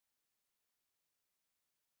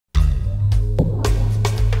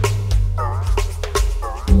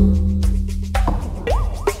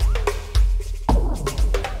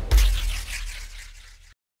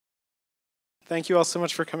Thank you all so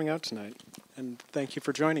much for coming out tonight, and thank you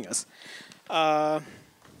for joining us.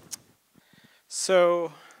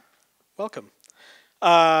 So, welcome.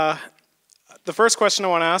 The first question I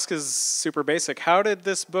want to ask is super basic. How did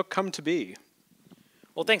this book come to be?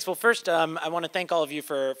 Well, thanks. Well, first, I want to thank all of you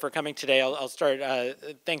for coming today. I'll start.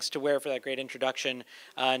 Thanks to Ware for that great introduction,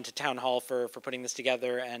 and to Town Hall for putting this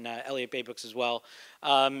together, and Elliott Bay Books as well.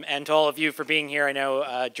 And to all of you for being here. I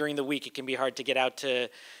know during the week it can be hard to get out to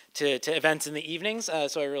events in the evenings,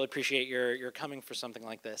 so I really appreciate your coming for something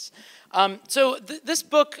like this. This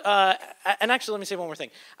book, and actually let me say one more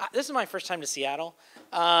thing. This is my first time to Seattle,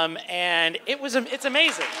 and it's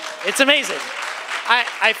amazing. It's amazing.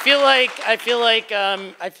 I feel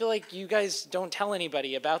like you guys don't tell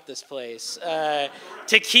anybody about this place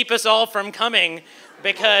to keep us all from coming,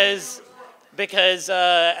 because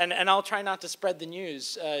and I'll try not to spread the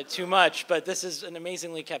news too much, but this is an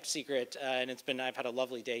amazingly kept secret, and I've had a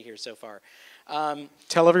lovely day here so far.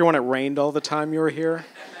 Tell everyone it rained all the time you were here.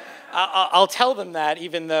 I'll tell them that,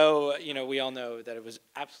 even though we all know that it was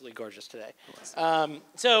absolutely gorgeous today.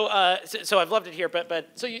 So I've loved it here.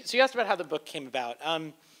 So you asked about how the book came about.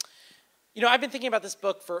 I've been thinking about this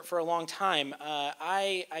book for a long time.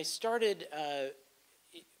 I started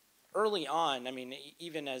early on. I mean,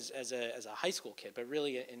 even as a high school kid, but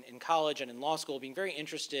really in college and in law school, being very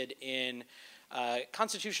interested in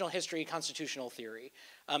constitutional history, constitutional theory,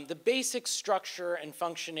 the basic structure and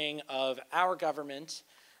functioning of our government.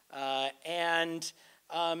 And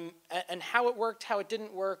how it worked, how it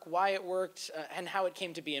didn't work, why it worked, and how it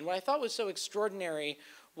came to be. And what I thought was so extraordinary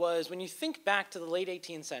was when you think back to the late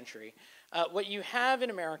 18th century, what you have in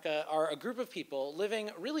America are a group of people living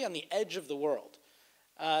really on the edge of the world,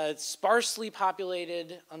 sparsely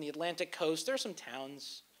populated on the Atlantic coast. There are some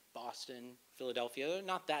towns, Boston, Philadelphia, they're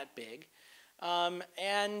not that big.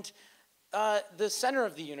 And the center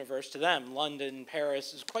of the universe to them, London,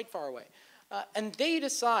 Paris, is quite far away. And they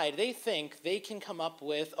think they can come up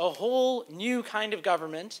with a whole new kind of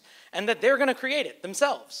government, and that they're going to create it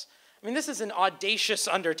themselves. I mean, this is an audacious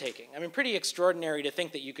undertaking. I mean, pretty extraordinary to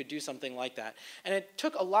think that you could do something like that. And it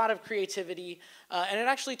took a lot of creativity, and it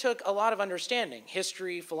actually took a lot of understanding.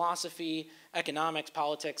 History, philosophy, economics,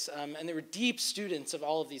 politics, and they were deep students of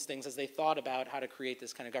all of these things as they thought about how to create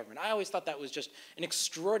this kind of government. I always thought that was just an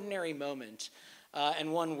extraordinary moment.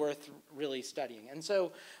 And one worth really studying. And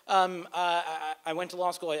so I went to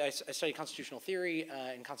law school. I studied constitutional theory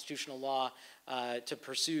and constitutional law to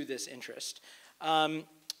pursue this interest.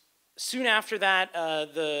 Soon after that,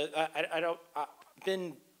 I've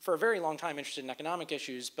been for a very long time interested in economic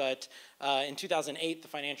issues, but in 2008, the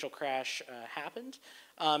financial crash happened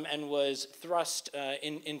and was thrust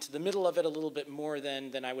into the middle of it a little bit more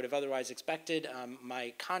than I would have otherwise expected.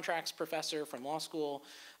 My contracts professor from law school,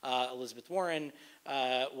 Elizabeth Warren,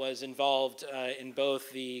 was involved in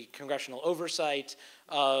both the congressional oversight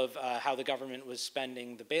of how the government was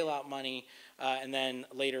spending the bailout money, and then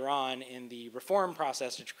later on in the reform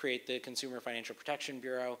process to create the Consumer Financial Protection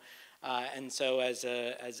Bureau. And so as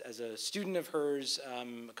a student of hers,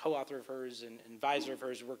 a co-author of hers, and advisor of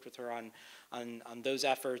hers, worked with her on those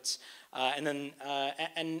efforts. And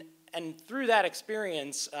through that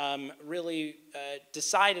experience, really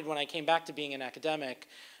decided when I came back to being an academic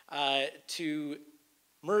to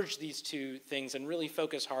merge these two things and really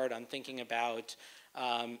focus hard on thinking about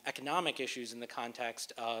economic issues in the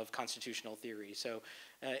context of constitutional theory. So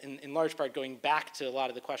in large part going back to a lot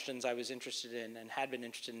of the questions I was interested in and had been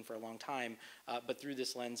interested in for a long time, but through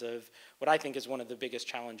this lens of what I think is one of the biggest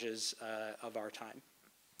challenges of our time.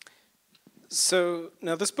 So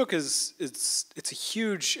now this book it's a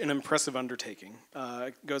huge and impressive undertaking.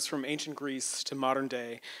 It goes from ancient Greece to modern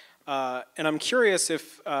day. And I'm curious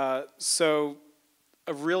if,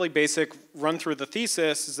 a really basic run through the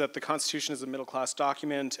thesis is that the Constitution is a middle-class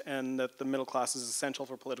document and that the middle class is essential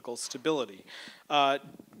for political stability.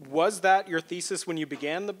 Was that your thesis when you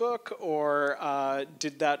began the book, or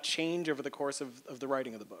did that change over the course of the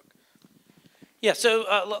writing of the book? Yeah,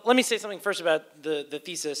 so let me say something first about the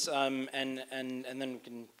thesis, and then we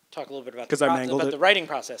can talk a little bit about the writing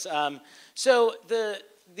process. So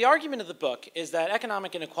the argument of the book is that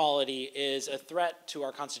economic inequality is a threat to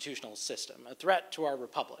our constitutional system, a threat to our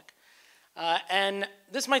republic. And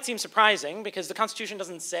this might seem surprising because the Constitution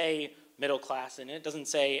doesn't say middle class in it, it doesn't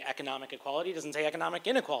say economic equality, it doesn't say economic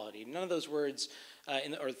inequality. None of those words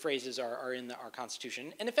or phrases are in our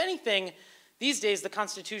Constitution. And if anything, these days the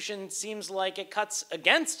Constitution seems like it cuts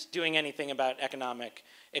against doing anything about economic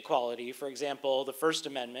equality. For example, the First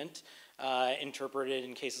Amendment, interpreted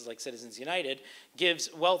in cases like Citizens United,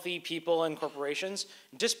 gives wealthy people and corporations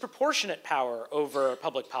disproportionate power over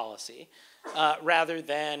public policy. rather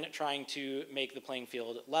than trying to make the playing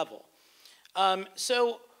field level.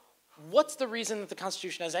 So what's the reason that the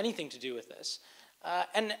Constitution has anything to do with this?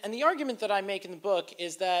 And the argument that I make in the book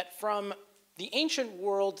is that from the ancient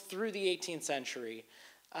world through the 18th century,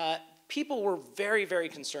 people were very, very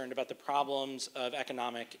concerned about the problems of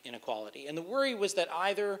economic inequality. And the worry was that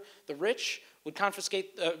either the rich would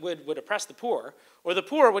confiscate, would oppress the poor, or the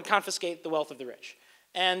poor would confiscate the wealth of the rich.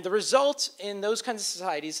 And the result in those kinds of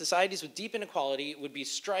societies, societies with deep inequality, would be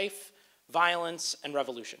strife, violence, and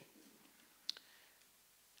revolution.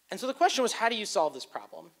 And so the question was, how do you solve this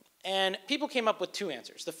problem? And people came up with two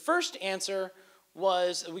answers. The first answer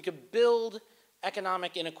was that we could build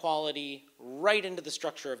economic inequality right into the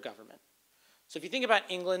structure of government. So if you think about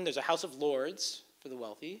England, there's a House of Lords for the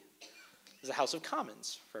wealthy. There's a House of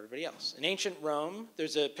Commons for everybody else. In ancient Rome,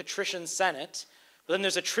 there's a patrician senate, but then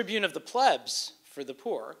there's a tribune of the plebs for the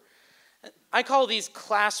poor. I call these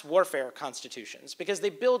class warfare constitutions because they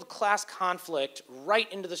build class conflict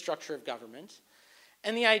right into the structure of government.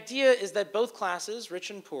 And the idea is that both classes, rich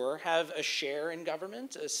and poor, have a share in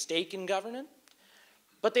government, a stake in government,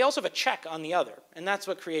 but they also have a check on the other, and that's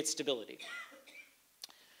what creates stability.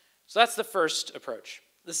 So that's the first approach.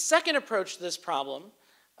 The second approach to this problem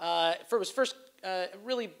was first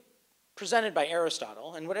really presented by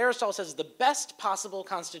Aristotle, and what Aristotle says is the best possible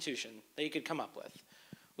constitution that he could come up with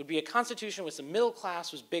would be a constitution in which the middle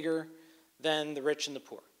class was bigger than the rich and the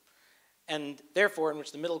poor, and therefore in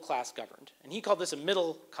which the middle class governed. And he called this a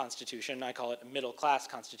middle constitution. I call it a middle class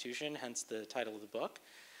constitution, hence the title of the book.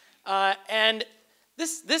 And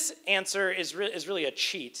this answer is really a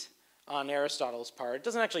cheat on Aristotle's part. It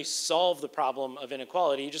doesn't actually solve the problem of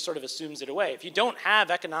inequality. He just sort of assumes it away. If you don't have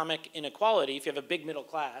economic inequality, if you have a big middle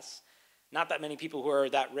class, not that many people who are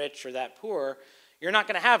that rich or that poor, you're not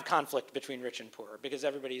going to have conflict between rich and poor because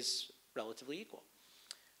everybody's relatively equal.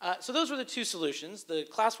 So those were the two solutions, the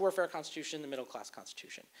class warfare constitution, the middle class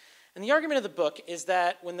constitution. And the argument of the book is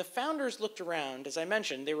that when the founders looked around, as I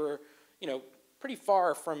mentioned, they were pretty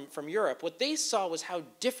far from Europe. What they saw was how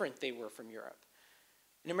different they were from Europe.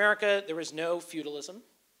 In America, there was no feudalism,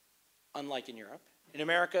 unlike in Europe. In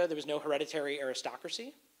America, there was no hereditary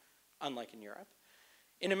aristocracy, unlike in Europe.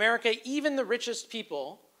 In America, even the richest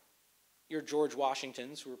people, your George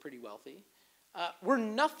Washingtons, who were pretty wealthy, were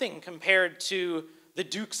nothing compared to the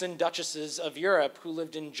dukes and duchesses of Europe who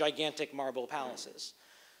lived in gigantic marble palaces.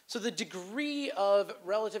 So the degree of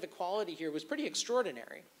relative equality here was pretty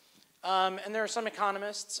extraordinary. And there are some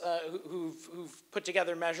economists who've put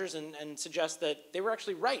together measures and suggest that they were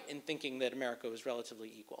actually right in thinking that America was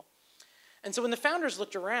relatively equal. And so when the founders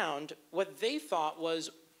looked around, what they thought was,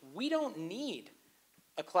 we don't need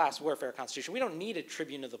a class warfare constitution. We don't need a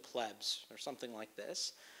tribune of the plebs or something like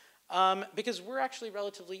this, because we're actually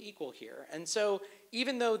relatively equal here. And so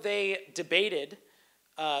even though they debated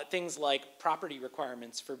things like property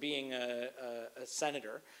requirements for being a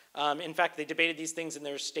senator. In fact, they debated these things in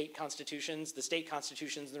their state constitutions. The state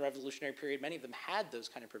constitutions in the Revolutionary period, many of them had those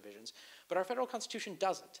kind of provisions. But our federal constitution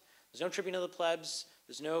doesn't. There's no tribune of the plebs.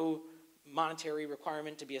 There's no monetary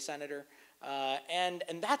requirement to be a senator. And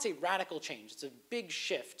that's a radical change. It's a big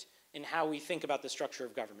shift in how we think about the structure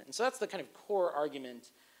of government. And so that's the kind of core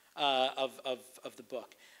argument of the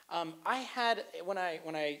book. I had, when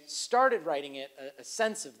I started writing it, a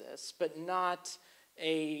sense of this, but not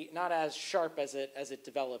as sharp as it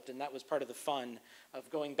developed, and that was part of the fun of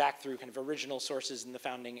going back through kind of original sources in the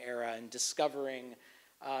founding era and discovering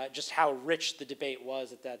just how rich the debate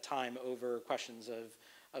was at that time over questions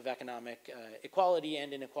of economic equality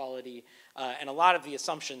and inequality, and a lot of the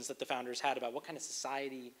assumptions that the founders had about what kind of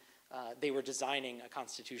society they were designing a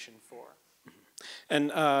constitution for.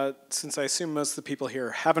 And since I assume most of the people here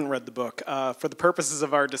haven't read the book, for the purposes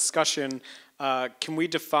of our discussion, can we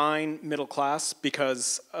define middle class?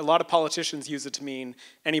 Because a lot of politicians use it to mean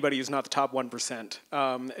anybody who's not the top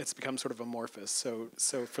 1%. It's become sort of amorphous.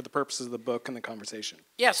 So for the purposes of the book and the conversation.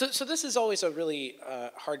 Yeah, so this is always a really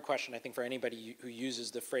hard question, I think, for anybody who uses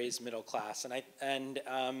the phrase middle class. And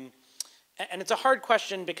it's a hard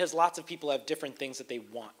question because lots of people have different things that they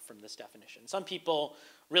want from this definition. Some people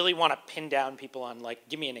really want to pin down people on, like,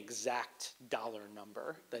 give me an exact dollar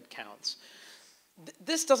number that counts.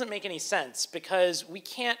 This doesn't make any sense because we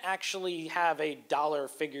can't actually have a dollar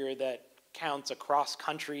figure that counts across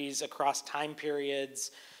countries, across time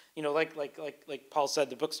periods. You know, like Paul said,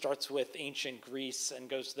 the book starts with ancient Greece and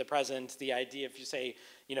goes to the present. The idea, if you say,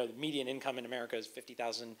 you know, the median income in America is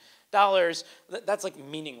 $50,000, that's like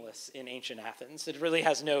meaningless in ancient Athens. It really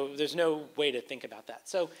has there's no way to think about that.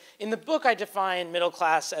 So in the book, I define middle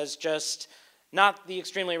class as just not the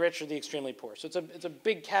extremely rich or the extremely poor. So it's a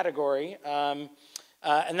big category.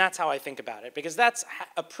 And that's how I think about it, because that's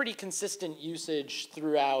a pretty consistent usage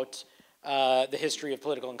throughout the history of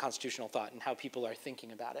political and constitutional thought and how people are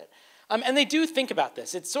thinking about it. And they do think about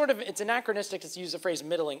this. It's anachronistic to use the phrase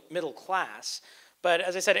middle class, but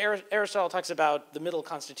as I said, Aristotle talks about the middle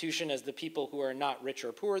constitution as the people who are not rich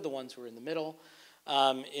or poor, the ones who are in the middle.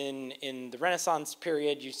 In the Renaissance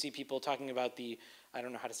period, you see people talking about the, I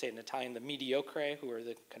don't know how to say it in Italian, the mediocre, who are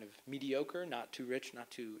the kind of mediocre, not too rich,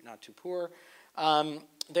 not too poor.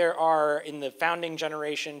 There are, in the founding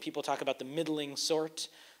generation, people talk about the middling sort,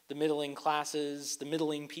 the middling classes, the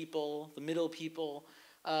middling people, the middle people.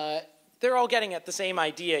 They're all getting at the same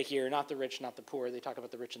idea here, not the rich, not the poor. They talk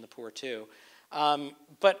about the rich and the poor too.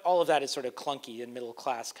 But all of that is sort of clunky, and middle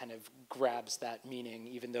class kind of grabs that meaning,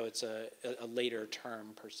 even though it's a later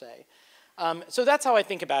term per se. So that's how I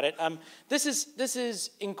think about it. This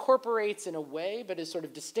incorporates in a way, but is sort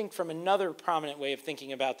of distinct from another prominent way of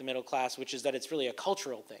thinking about the middle class, which is that it's really a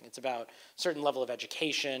cultural thing. It's about a certain level of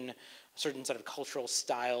education, a certain set of cultural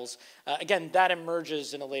styles. Again, that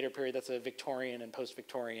emerges in a later period. That's a Victorian and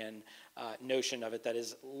post-Victorian notion of it that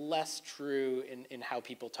is less true in how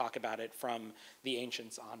people talk about it from the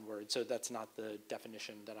ancients onward. So that's not the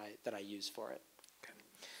definition that I use for it. Okay.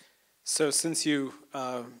 So since you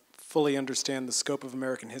fully understand the scope of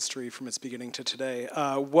American history from its beginning to today,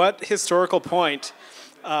 what historical point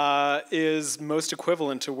is most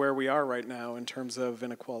equivalent to where we are right now in terms of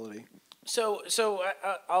inequality? So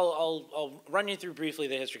I'll run you through briefly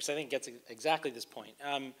the history, because I think it gets exactly this point.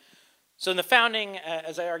 So in the founding,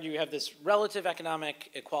 as I argue, you have this relative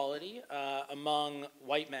economic equality among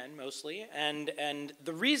white men mostly, and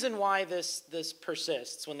the reason why this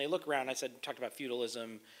persists, when they look around, talked about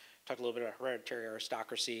feudalism, talked a little bit about hereditary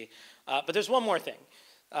aristocracy, but there's one more thing.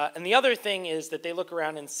 And the other thing is that they look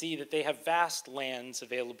around and see that they have vast lands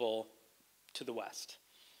available to the west.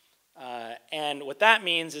 And what that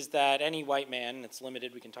means is that any white man, and it's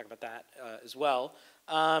limited, we can talk about that as well,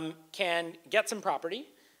 can get some property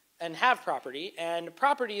and have property. And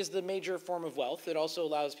property is the major form of wealth. It also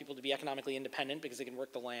allows people to be economically independent because they can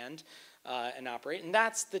work the land and operate. And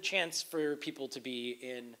that's the chance for people to be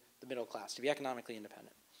in the middle class, to be economically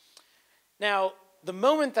independent. Now, the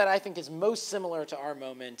moment that I think is most similar to our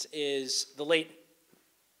moment is the late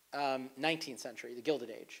 19th century, the Gilded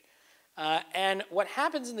Age. And what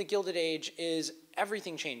happens in the Gilded Age is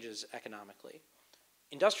everything changes economically.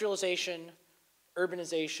 Industrialization,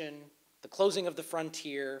 urbanization, the closing of the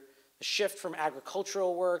frontier, the shift from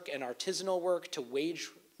agricultural work and artisanal work to wage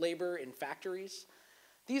labor in factories.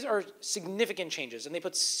 These are significant changes, and they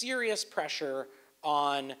put serious pressure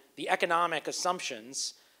on the economic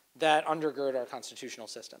assumptions that undergird our constitutional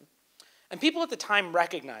system. And people at the time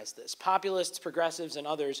recognized this. Populists, progressives, and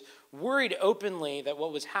others worried openly that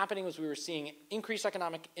what was happening was we were seeing increased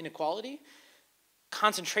economic inequality,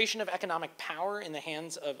 concentration of economic power in the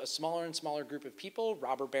hands of a smaller and smaller group of people,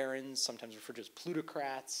 robber barons, sometimes referred to as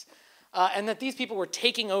plutocrats, and that these people were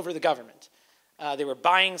taking over the government. They were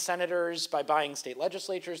buying senators by buying state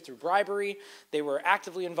legislatures through bribery. They were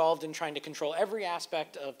actively involved in trying to control every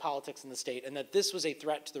aspect of politics in the state, and that this was a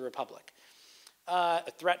threat to the republic, a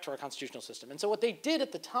threat to our constitutional system. And so what they did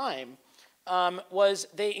at the time was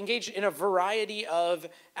they engaged in a variety of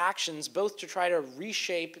actions, both to try to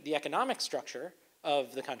reshape the economic structure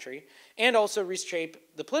of the country and also reshape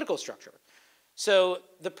the political structure. So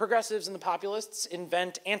the progressives and the populists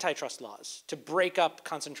invent antitrust laws to break up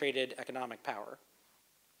concentrated economic power.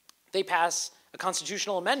 They pass a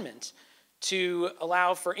constitutional amendment to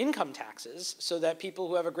allow for income taxes so that people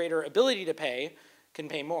who have a greater ability to pay can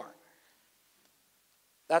pay more.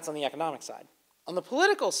 That's on the economic side. On the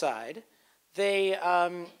political side, they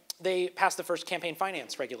passed the first campaign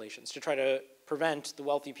finance regulations to try to prevent the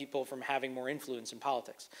wealthy people from having more influence in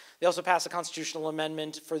politics. They also passed a constitutional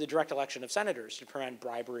amendment for the direct election of senators to prevent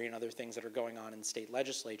bribery and other things that are going on in state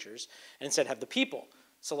legislatures, and instead have the people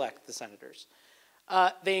select the senators.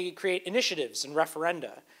 They create initiatives and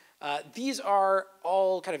referenda. These are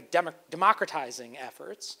all kind of democratizing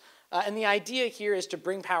efforts. And the idea here is to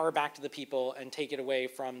bring power back to the people and take it away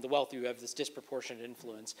from the wealthy who have this disproportionate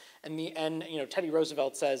influence. And Teddy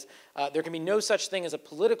Roosevelt says there can be no such thing as a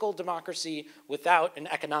political democracy without an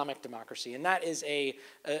economic democracy. And that is a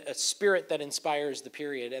spirit that inspires the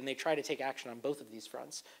period. And they try to take action on both of these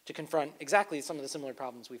fronts to confront exactly some of the similar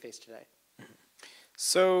problems we face today.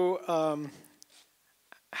 So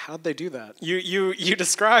how'd they do that? You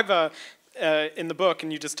describe in the book,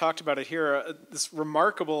 and you just talked about it here, this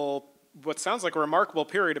remarkable, what sounds like a remarkable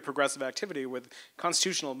period of progressive activity with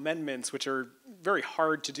constitutional amendments, which are very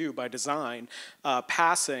hard to do by design,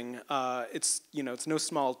 passing. It's no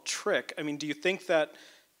small trick. I mean, do you think that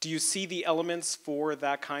do you see the elements for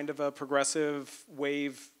that kind of a progressive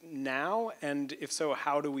wave now? And if so,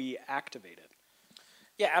 how do we activate it?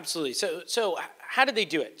 Yeah, absolutely. So how did they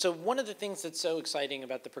do it? So one of the things that's so exciting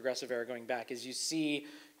about the progressive era going back is you see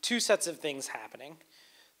two sets of things happening.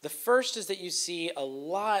 The first is that you see a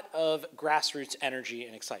lot of grassroots energy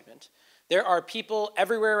and excitement. There are people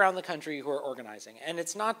everywhere around the country who are organizing. And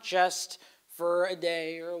it's not just for a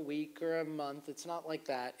day or a week or a month. It's not like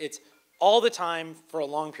that. It's all the time for a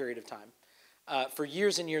long period of time. For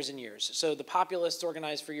years and years and years. So the populists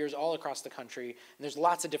organized for years all across the country, and there's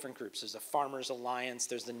lots of different groups. There's the Farmers Alliance,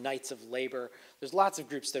 there's the Knights of Labor, there's lots of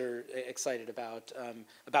groups that are excited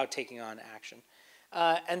about taking on action.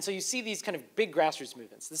 And so you see these kind of big grassroots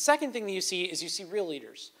movements. The second thing that you see is you see real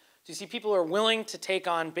leaders. So you see people who are willing to take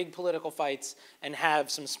on big political fights and have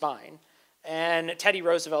some spine. And Teddy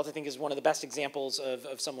Roosevelt, I think, is one of the best examples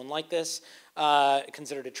of someone like this,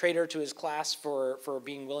 considered a traitor to his class for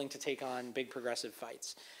being willing to take on big progressive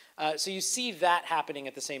fights. So you see that happening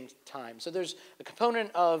at the same time. So there's a component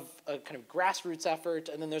of a kind of grassroots effort,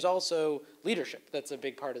 and then there's also leadership. That's a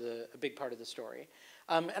big part of the story.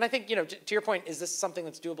 And I think, to your point, is this something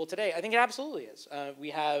that's doable today? I think it absolutely is. We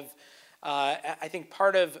have, I think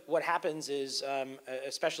part of what happens is,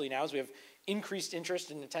 especially now, is we have increased interest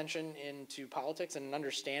and attention into politics and an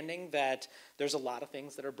understanding that there's a lot of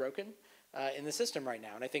things that are broken in the system right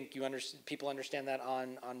now. And I think people understand that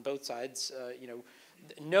on both sides.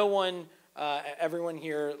 No one, everyone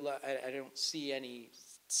here, I don't see any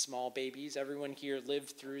small babies. Everyone here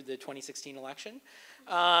lived through the 2016 election.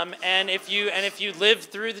 And if you lived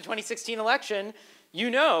through the 2016 election, you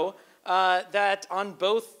know that on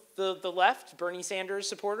both the left, Bernie Sanders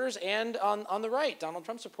supporters, and on the right, Donald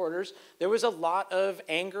Trump supporters, there was a lot of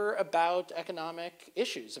anger about economic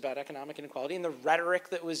issues, about economic inequality, and the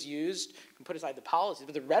rhetoric that was used, you can put aside the policies,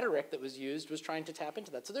 but the rhetoric that was used was trying to tap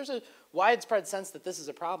into that. So there's a widespread sense that this is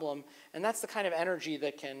a problem, and that's the kind of energy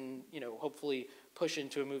that can, hopefully push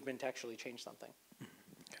into a movement to actually change something.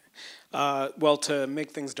 Well, to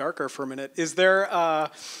make things darker for a minute, is there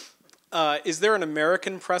an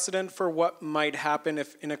American precedent for what might happen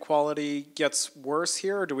if inequality gets worse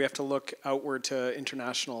here, or do we have to look outward to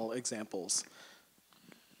international examples?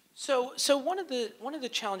 So one of the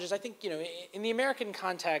challenges, I think, in the American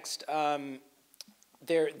context,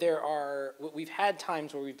 we've had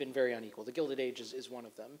times where we've been very unequal. The Gilded Age is one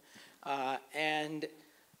of them, and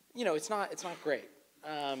it's not great.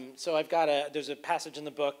 So there's a passage in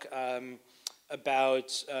the book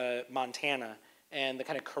about Montana and the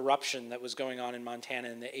kind of corruption that was going on in Montana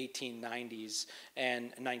in the 1890s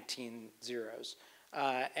and 1900s.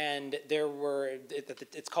 And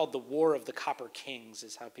it's called the War of the Copper Kings,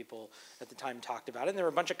 is how people at the time talked about it. And there were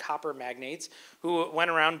a bunch of copper magnates who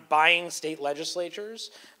went around buying state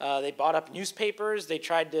legislatures. They bought up newspapers. They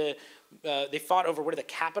fought over where the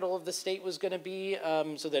capital of the state was going to be,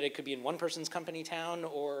 so that it could be in one person's company town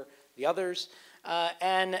or the others.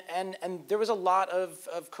 And there was a lot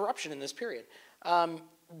of corruption in this period.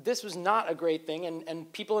 This was not a great thing,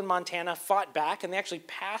 and people in Montana fought back, and they actually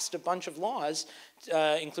passed a bunch of laws,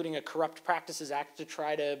 including a Corrupt Practices Act, to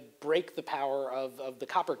try to break the power of the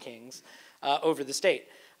Copper Kings over the state.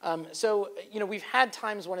 So we've had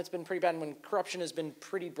times when it's been pretty bad, and when corruption has been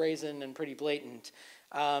pretty brazen and pretty blatant.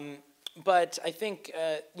 But I think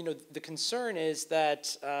the concern is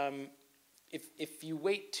that if you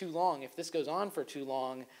wait too long, if this goes on for too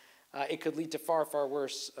long, it could lead to far, far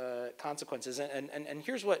worse consequences. And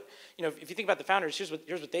here's what, if you think about the founders, here's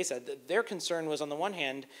what they said. Their concern was, on the one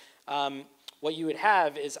hand, what you would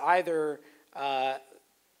have is either the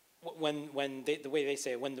way they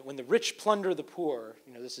say it, when the rich plunder the poor,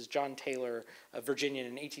 this is John Taylor, a Virginian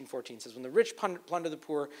in 1814, says, when the rich plunder the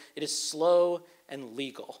poor, it is slow and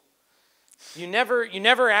legal. You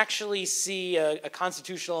never actually see a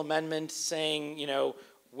constitutional amendment saying,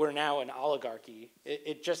 we're now an oligarchy.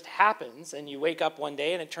 It just happens, and you wake up one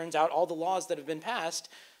day, and it turns out all the laws that have been passed,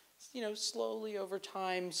 slowly over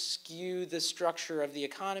time skew the structure of the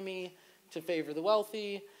economy to favor the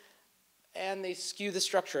wealthy, and they skew the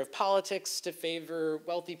structure of politics to favor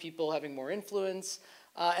wealthy people having more influence.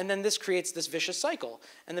 And then this creates this vicious cycle.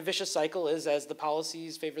 And the vicious cycle is, as the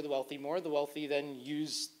policies favor the wealthy more, the wealthy then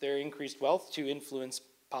use their increased wealth to influence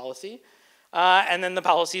policy. And then the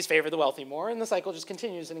policies favor the wealthy more, and the cycle just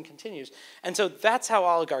continues and continues. And so that's how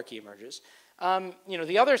oligarchy emerges.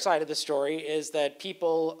 The other side of the story is that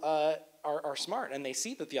people are smart, and they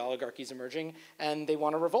see that the oligarchy is emerging, and they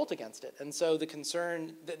want to revolt against it. And so the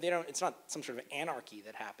concern, it's not some sort of anarchy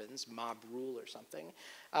that happens, mob rule or something.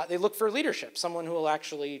 They look for leadership, someone who will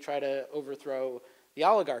actually try to overthrow the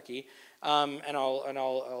oligarchy. And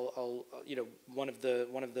I'll one of the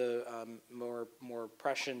more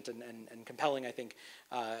prescient and compelling, I think,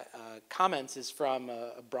 comments is from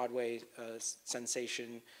a Broadway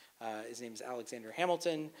sensation. His name is Alexander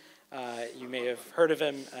Hamilton. You may have heard of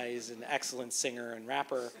him. He's an excellent singer and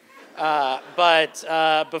rapper.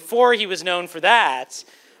 But before he was known for that,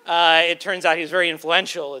 it turns out he was very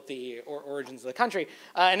influential at the origins of the country.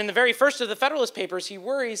 And in the very first of the Federalist Papers, he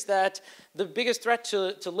worries that the biggest threat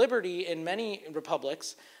to liberty in many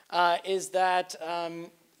republics is that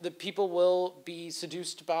the people will be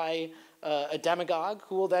seduced by a demagogue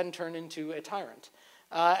who will then turn into a tyrant.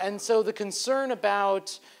 And so the concern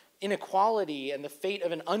about inequality and the fate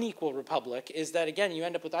of an unequal republic is that, again, you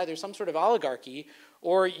end up with either some sort of oligarchy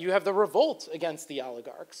or you have the revolt against the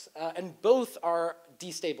oligarchs. And both are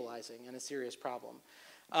destabilizing and a serious problem.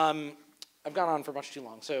 I've gone on for much too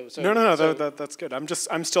long. No, that's good.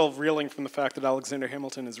 I'm still reeling from the fact that Alexander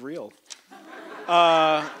Hamilton is real.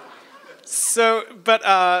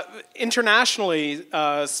 Internationally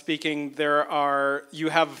speaking, you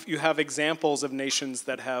have examples of nations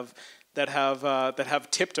that have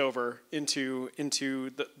tipped over into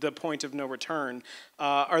the point of no return.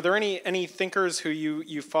 Are there any thinkers who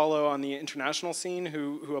you follow on the international scene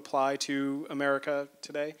who apply to America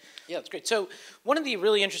today? Yeah, that's great. So one of the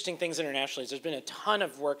really interesting things internationally is there's been a ton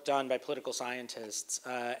of work done by political scientists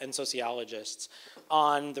and sociologists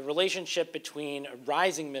on the relationship between a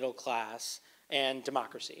rising middle class and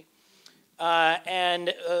democracy.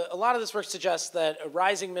 And a lot of this work suggests that a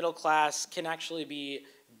rising middle class can actually be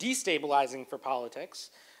destabilizing for politics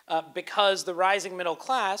because the rising middle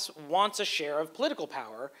class wants a share of political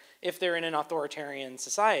power if they're in an authoritarian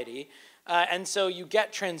society. And so you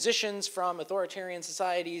get transitions from authoritarian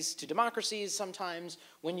societies to democracies sometimes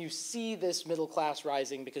when you see this middle class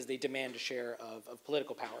rising because they demand a share of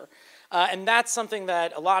political power. And that's something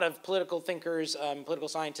that a lot of political thinkers, political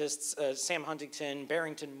scientists, Sam Huntington,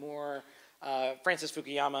 Barrington Moore, Francis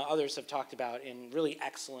Fukuyama, others have talked about in really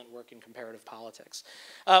excellent work in comparative politics.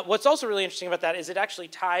 What's also really interesting about that is it actually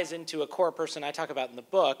ties into a core person I talk about in the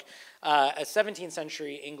book, a 17th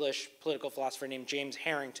century English political philosopher named James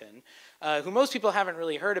Harrington, who most people haven't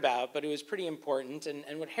really heard about, but who was pretty important.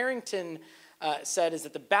 And what Harrington said is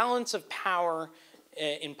that the balance of power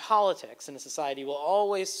in politics in a society will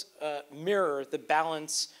always mirror the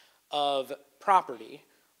balance of property.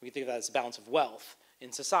 We can think of that as the balance of wealth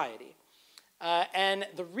in society. And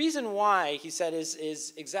the reason why, he said,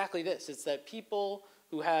 is exactly this. It's that people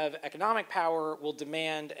who have economic power will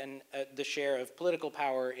demand the share of political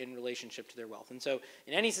power in relationship to their wealth. And so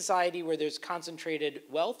in any society where there's concentrated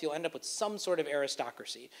wealth, you'll end up with some sort of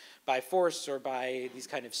aristocracy. By force or by these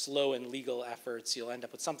kind of slow and legal efforts, you'll end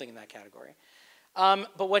up with something in that category.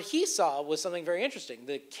 But what he saw was something very interesting.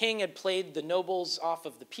 The king had played the nobles off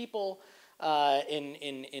of the people. In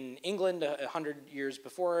England 100 years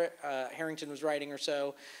before Harrington was writing or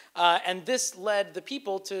so. And this led the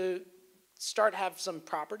people to have some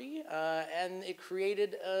property, and it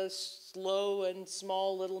created a slow and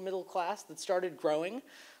small little middle class that started growing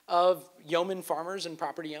of yeoman farmers and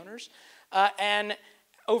property owners. And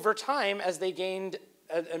over time, as they gained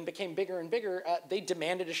and became bigger and bigger, they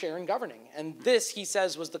demanded a share in governing. And this, he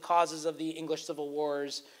says, was the causes of the English Civil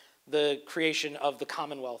Wars, the creation of the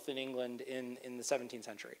Commonwealth in England in the 17th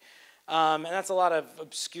century. And that's a lot of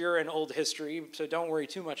obscure and old history, so don't worry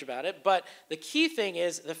too much about it. But the key thing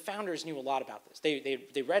is the founders knew a lot about this.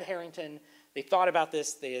 They read Harrington, they thought about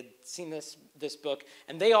this, they had seen this book,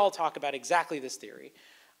 and they all talk about exactly this theory.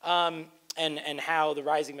 And how the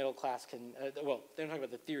rising middle class can, well, they don't talk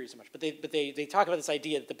about the theory so much, but they talk about this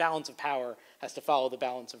idea that the balance of power has to follow the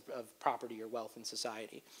balance of property or wealth in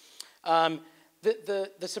society. The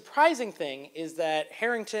surprising thing is that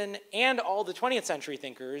Harrington and all the 20th century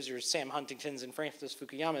thinkers, or Sam Huntington's and Francis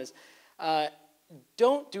Fukuyamas,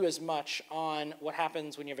 don't do as much on what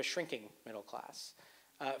happens when you have a shrinking middle class.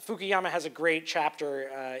 Fukuyama has a great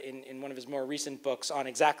chapter in one of his more recent books on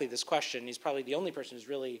exactly this question. He's probably the only person who's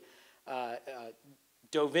really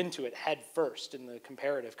dove into it head first in the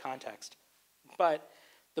comparative context. But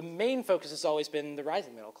the main focus has always been the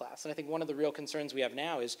rising middle class. And I think one of the real concerns we have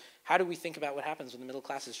now is how do we think about what happens when the middle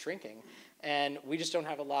class is shrinking? And we just don't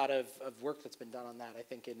have a lot of work that's been done on that, I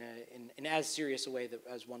think, in as serious a way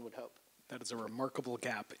as one would hope. That is a remarkable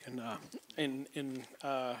gap in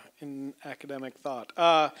academic thought.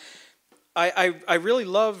 I really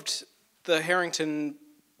loved the Harrington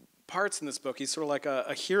parts in this book. He's sort of like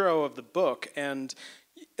a hero of the book. And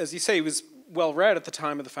as you say, he was well read at the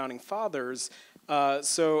time of the Founding Fathers.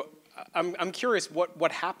 So I'm curious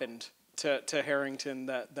what happened to Harrington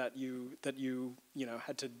that you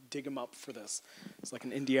had to dig him up for this? It's like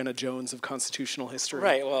an Indiana Jones of constitutional history.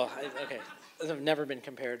 Right. Well, okay. I've never been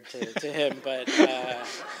compared to him, but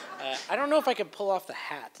I don't know if I could pull off the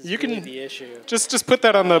hat. Is really the issue. Just put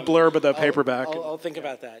that on the blurb of the paperback. I'll think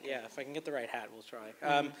about that. Yeah, if I can get the right hat, we'll try.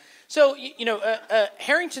 So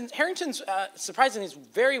Harrington's surprisingly is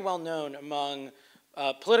very well known among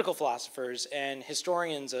political philosophers and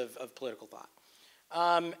historians of political thought.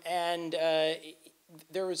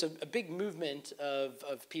 There was a big movement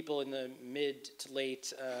of people in the mid to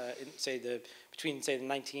late, between the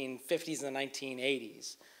 1950s and the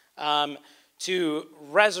 1980s, to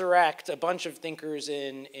resurrect a bunch of thinkers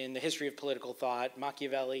in the history of political thought,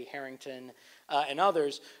 Machiavelli, Harrington, and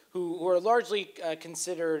others, who are largely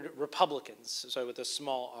considered Republicans, so with a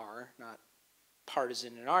small r, not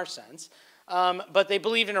partisan in our sense, but they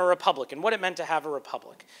believed in a republic and what it meant to have a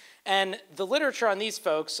republic. And the literature on these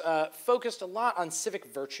folks focused a lot on civic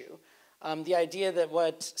virtue. The idea that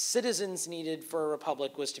what citizens needed for a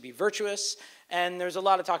republic was to be virtuous, and there's a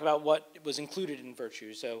lot of talk about what was included in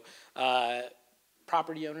virtue. So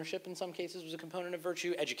property ownership in some cases was a component of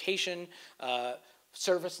virtue, education,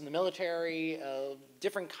 service in the military,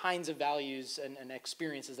 different kinds of values and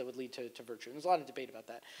experiences that would lead to virtue. And there's a lot of debate about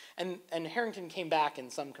that. And Harrington came back in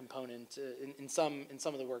some component, in some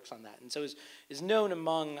of the works on that. And so is known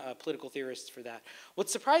among political theorists for that.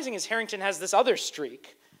 What's surprising is Harrington has this other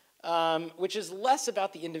streak, which is less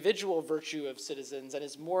about the individual virtue of citizens and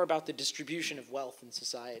is more about the distribution of wealth in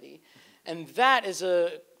society. And that is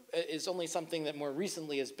only something that more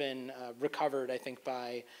recently has been recovered, I think,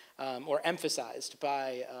 by or emphasized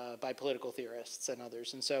by political theorists and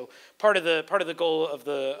others. And so part of the goal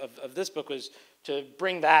of this book was to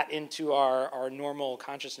bring that into our normal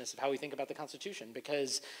consciousness of how we think about the Constitution,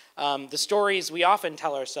 because the stories we often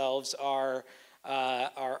tell ourselves are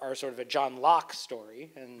sort of a John Locke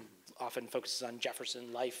story, and often focuses on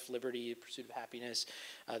Jefferson, life, liberty, pursuit of happiness,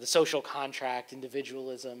 the social contract,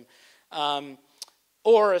 individualism.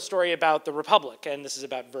 Or a story about the Republic, and this is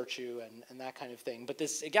about virtue and that kind of thing. But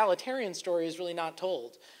this egalitarian story is really not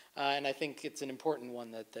told, and I think it's an important one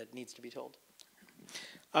that needs to be told.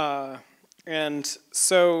 And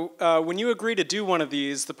so when you agree to do one of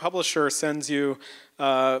these, the publisher sends you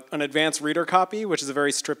an advanced reader copy, which is a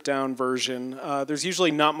very stripped down version. There's usually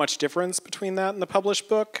not much difference between that and the published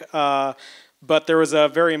book. But there was a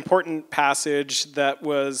very important passage that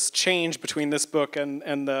was changed between this book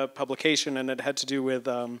and the publication, and it had to do with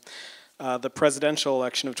the presidential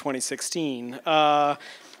election of 2016.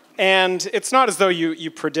 And it's not as though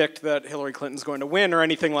you predict that Hillary Clinton's going to win or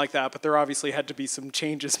anything like that, but there obviously had to be some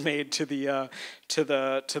changes made to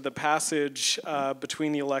the passage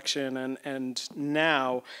between the election and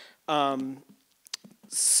now.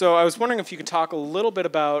 So I was wondering if you could talk a little bit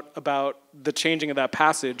about the changing of that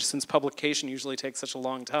passage, since publication usually takes such a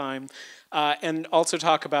long time, and also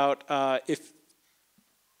talk about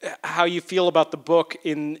how you feel about the book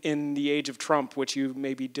in the age of Trump, which you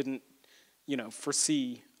maybe didn't,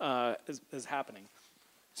 foresee as happening.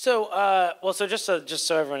 So, so just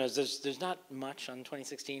so everyone knows, there's not much on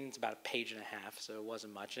 2016. It's about a page and a half, so it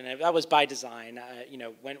wasn't much, and that was by design.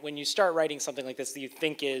 When you start writing something like this that you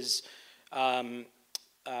think is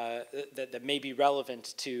that may be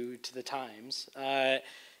relevant to the times.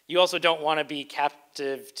 You also don't want to be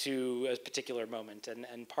captive to a particular moment,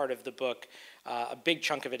 and part of the book, a big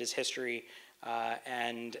chunk of it is history,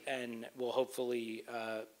 and will hopefully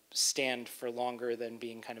stand for longer than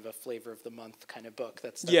being kind of a flavor of the month kind of book.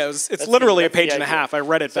 That's it's literally a page and a half. I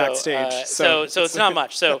read it backstage. So it's not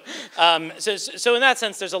much. So in that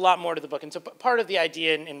sense, there's a lot more to the book. And so part of the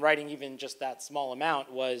idea in writing even just that small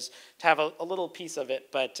amount was to have a little piece of it,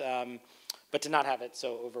 but to not have it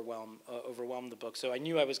so overwhelm the book. So I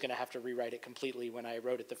knew I was going to have to rewrite it completely when I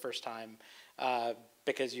wrote it the first time,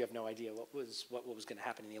 because you have no idea what was going to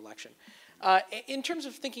happen in the election. In terms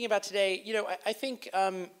of thinking about today, I think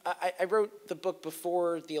I wrote the book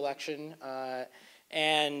before the election,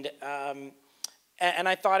 and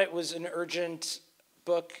I thought it was an urgent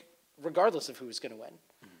book, regardless of who was going to win.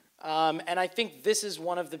 And I think this is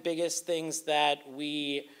one of the biggest things that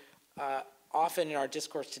we often in our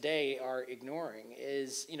discourse today are ignoring.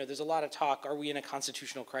 Is there's a lot of talk: are we in a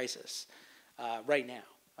constitutional crisis right now?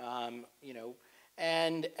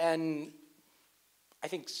 And I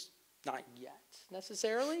think not yet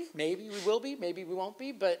necessarily. Maybe we will be, maybe we won't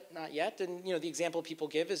be, but not yet. And the example people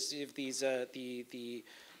give is of these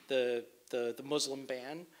the Muslim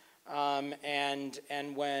ban, and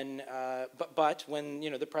when when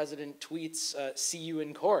the president tweets "see you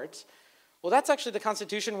in court," well, that's actually the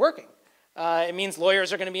Constitution working. It means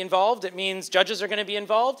lawyers are going to be involved. It means judges are going to be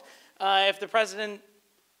involved. If the president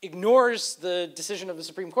ignores the decision of the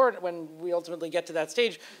Supreme Court when we ultimately get to that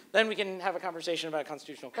stage, then we can have a conversation about a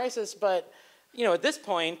constitutional crisis. But at this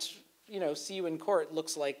point, see you in court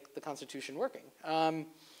looks like the Constitution working.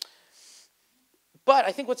 But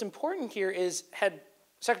I think what's important here is, had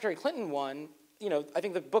Secretary Clinton won, I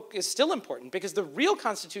think the book is still important, because the real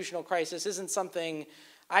constitutional crisis isn't something,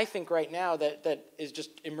 I think, right now that is just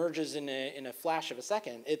emerges in a flash of a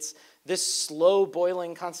second. It's this slow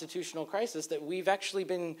boiling constitutional crisis that we've actually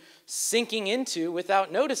been sinking into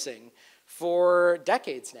without noticing for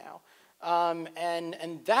decades now.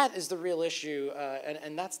 And that is the real issue,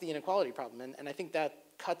 and that's the inequality problem. And I think that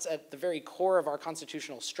cuts at the very core of our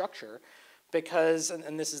constitutional structure, because,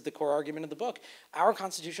 and this is the core argument of the book, our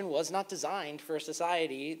Constitution was not designed for a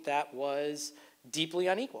society that was deeply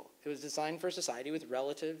unequal. It was designed for a society with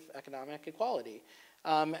relative economic equality.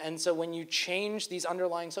 And so when you change these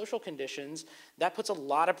underlying social conditions, that puts a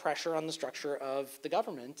lot of pressure on the structure of the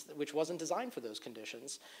government, which wasn't designed for those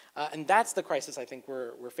conditions. And that's the crisis I think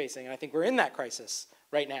we're facing, and I think we're in that crisis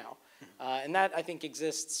right now. And that, I think,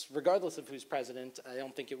 exists regardless of who's president. I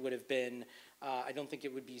don't think it would have been, I don't think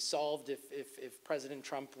it would be solved if President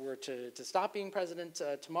Trump were to stop being president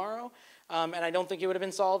tomorrow. And I don't think it would have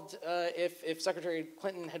been solved if Secretary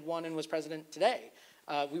Clinton had won and was president today.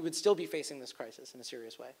 We would still be facing this crisis in a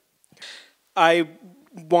serious way. I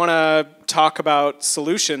want to talk about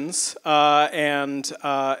solutions, and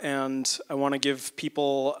I want to give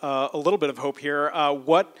people a little bit of hope here.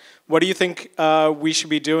 What do you think we should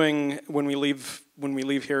be doing when we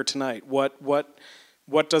leave here tonight?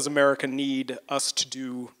 What does America need us to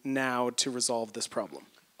do now to resolve this problem?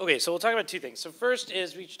 Okay, so we'll talk about two things. So first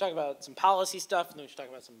is we should talk about some policy stuff, and then we should talk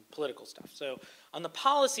about some political stuff. So on the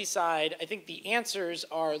policy side, I think the answers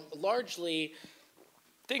are largely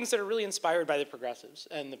things that are really inspired by the progressives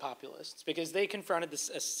and the populists, because they confronted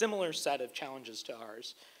a similar set of challenges to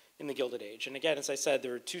ours in the Gilded Age. And again, as I said,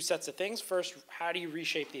 there are two sets of things. First, how do you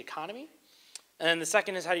reshape the economy? And the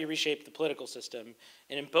second is, how do you reshape the political system?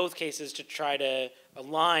 And in both cases, to try to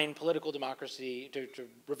align political democracy, to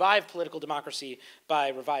revive political democracy by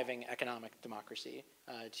reviving economic democracy,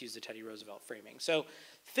 to use the Teddy Roosevelt framing. So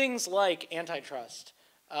things like antitrust,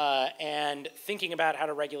 and thinking about how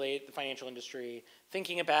to regulate the financial industry,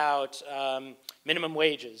 thinking about minimum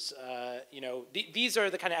wages. These are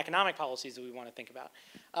the kind of economic policies that we want to think about.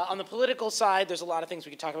 On the political side, there's a lot of things we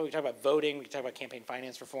could talk about. We could talk about voting. We could talk about campaign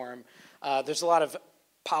finance reform. There's a lot of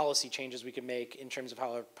policy changes we could make in terms of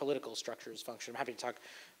how our political structures function. I'm happy to talk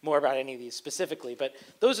more about any of these specifically, but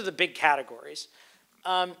those are the big categories.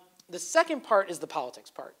 The second part is the politics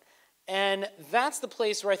part. And that's the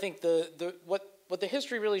place where I think what the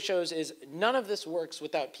history really shows is none of this works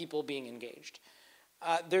without people being engaged.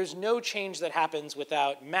 There's no change that happens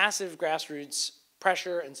without massive grassroots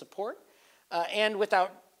pressure and support, and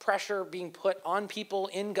without pressure being put on people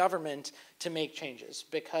in government to make changes,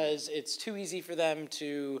 because it's too easy for them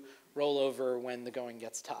to roll over when the going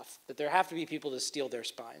gets tough. That there have to be people to steel their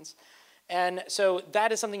spines. And so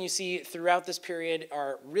that is something you see throughout this period,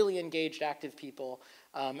 are really engaged, active people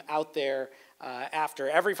out there after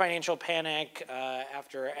every financial panic,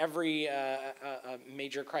 after every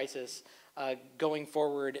major crisis, going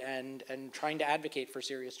forward and trying to advocate for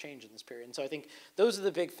serious change in this period. And so I think those are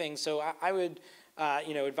the big things. So I would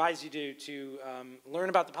advise you to learn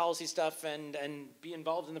about the policy stuff and be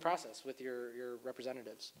involved in the process with your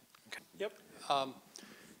representatives. Okay. Yep.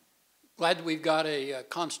 Glad that we've got a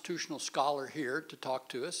constitutional scholar here to talk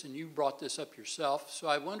to us, and you brought this up yourself. So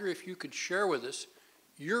I wonder if you could share with us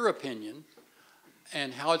your opinion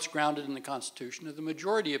and how it's grounded in the Constitution, of the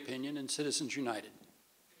majority opinion in Citizens United.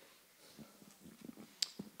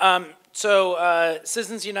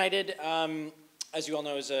 Citizens United, as you all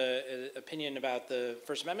know, is an opinion about the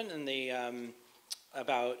First Amendment and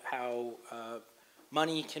about how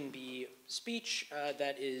money can be speech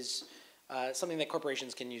that is something that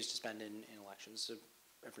corporations can use to spend in elections. So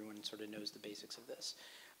everyone sort of knows the basics of this.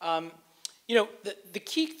 The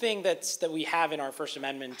key thing that we have in our First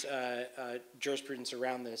Amendment jurisprudence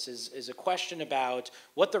around this is a question about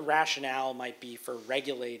what the rationale might be for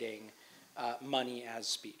regulating money as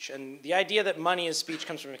speech. And the idea that money as speech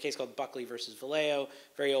comes from a case called Buckley versus Vallejo,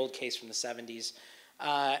 very old case from the 70s.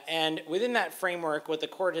 And within that framework, what the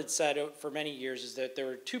court had said for many years is that there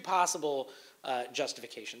were two possible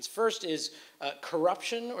justifications. First is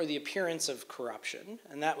corruption, or the appearance of corruption,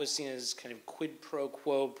 and that was seen as kind of quid pro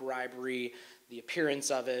quo bribery, the appearance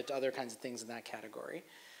of it, other kinds of things in that category.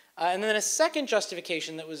 And then a second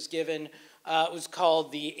justification that was given was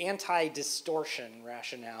called the anti-distortion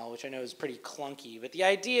rationale, which I know is pretty clunky, but the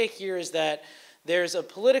idea here is that there's a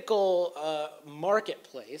political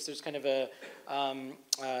marketplace. There's kind of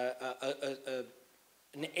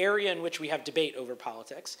an area in which we have debate over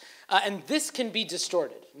politics. And this can be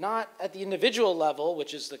distorted, not at the individual level,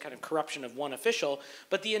 which is the kind of corruption of one official,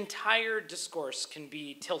 but the entire discourse can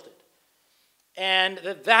be tilted. And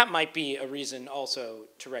that might be a reason also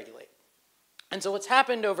to regulate. And so what's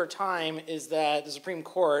happened over time is that the Supreme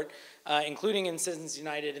Court, including in Citizens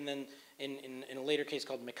United and then in a later case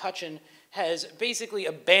called McCutcheon, has basically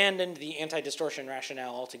abandoned the anti-distortion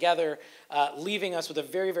rationale altogether, leaving us with a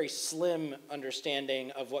very, very slim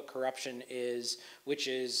understanding of what corruption is, which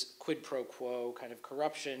is quid pro quo kind of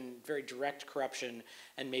corruption, very direct corruption,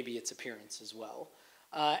 and maybe its appearance as well.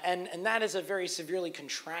 And that is a very severely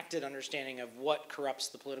contracted understanding of what corrupts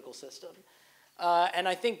the political system. And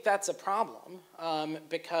I think that's a problem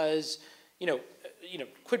because,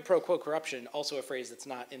 quid pro quo corruption, also a phrase that's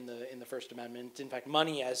not in the First Amendment. In fact,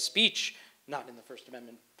 money as speech, not in the First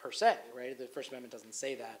Amendment per se, right? The First Amendment doesn't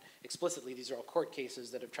say that explicitly. These are all court cases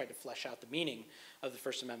that have tried to flesh out the meaning of the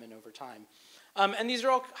First Amendment over time. And these are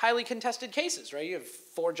all highly contested cases, right? You have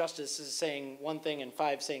 4 justices saying one thing and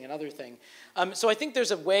 5 saying another thing. So I think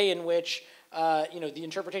there's a way in which the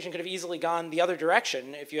interpretation could have easily gone the other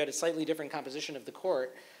direction if you had a slightly different composition of the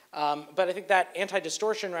court. But I think that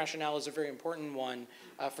anti-distortion rationale is a very important one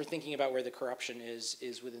for thinking about where the corruption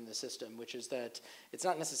is within the system, which is that it's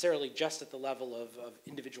not necessarily just at the level of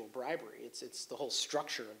individual bribery. It's the whole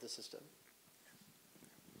structure of the system.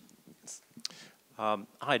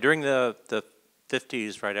 Hi, during the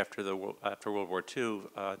 50s, right after World War II,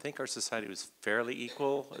 I think our society was fairly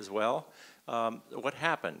equal as well. What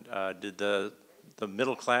happened? Did the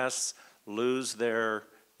middle class lose their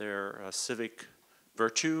civic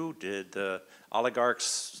virtue? Did the oligarchs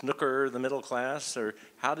snooker the middle class? Or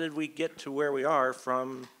how did we get to where we are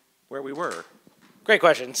from where we were? Great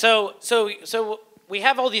question. So we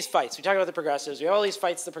have all these fights. We talk about the progressives. We have all these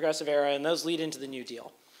fights, the progressive era, and those lead into the New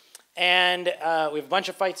Deal. And we have a bunch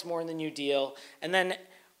of fights more in the New Deal. And then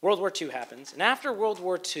World War II happens. And after World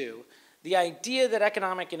War II, the idea that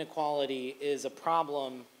economic inequality is a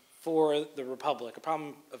problem for the Republic, a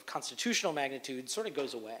problem of constitutional magnitude, sort of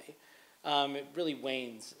goes away. It really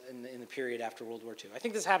wanes in the period after World War II. I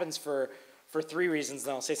think this happens for 3 reasons,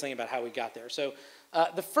 then I'll say something about how we got there. So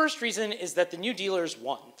the first reason is that the New Dealers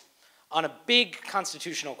won on a big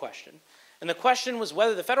constitutional question. And the question was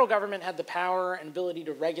whether the federal government had the power and ability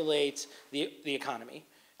to regulate the economy,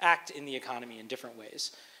 act in the economy in different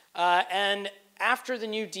ways. And after the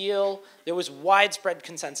New Deal, there was widespread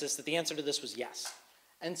consensus that the answer to this was yes.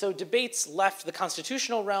 And so debates left the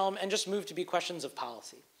constitutional realm and just moved to be questions of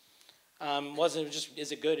policy. Wasn't just,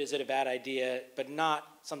 is it good, is it a bad idea, but not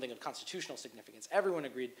something of constitutional significance. Everyone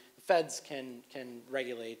agreed the feds can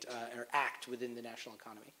regulate or act within the national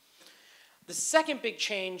economy. The second big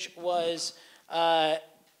change was the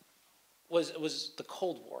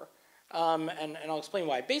Cold War. And I'll explain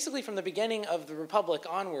why. Basically, from the beginning of the Republic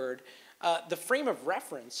onward, the frame of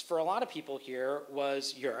reference for a lot of people here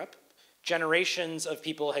was Europe. Generations of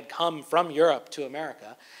people had come from Europe to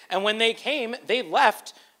America. And when they came, they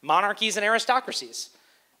left monarchies and aristocracies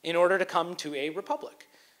in order to come to a republic.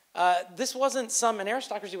 An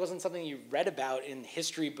aristocracy wasn't something you read about in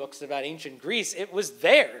history books about ancient Greece. It was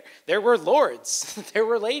there. There were lords, there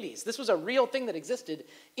were ladies. This was a real thing that existed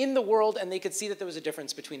in the world, and they could see that there was a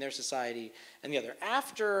difference between their society and the other.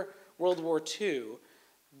 After World War II,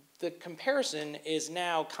 the comparison is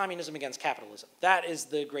now communism against capitalism. That is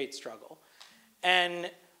the great struggle.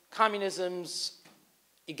 And communism's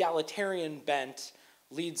egalitarian bent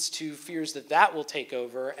leads to fears that that will take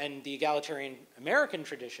over, and the egalitarian American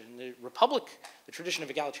tradition, the tradition of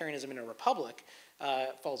egalitarianism in a republic,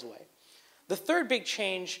 falls away. The third big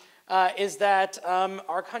change is that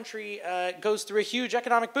our country goes through a huge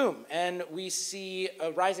economic boom, and we see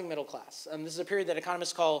a rising middle class. This is a period that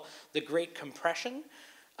economists call the Great Compression,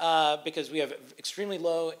 because we have extremely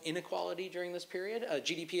low inequality during this period.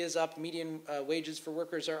 GDP is up, median wages for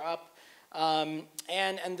workers are up,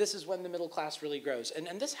 and this is when the middle class really grows.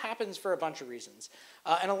 And this happens for a bunch of reasons.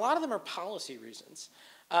 And a lot of them are policy reasons.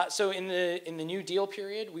 So in the New Deal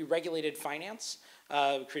period, we regulated finance.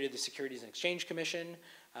 We created the Securities and Exchange Commission.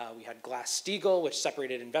 We had Glass-Steagall, which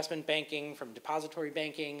separated investment banking from depository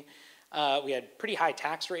banking. We had pretty high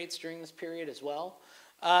tax rates during this period as well.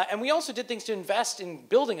 And we also did things to invest in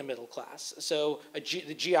building a middle class. So the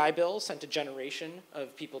GI Bill sent a generation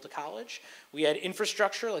of people to college. We had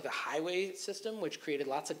infrastructure like the highway system, which created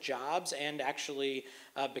lots of jobs and actually,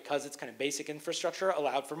 because it's kind of basic infrastructure,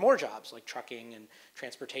 allowed for more jobs like trucking and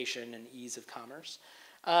transportation and ease of commerce.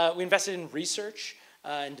 We invested in research.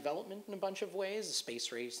 and development in a bunch of ways, the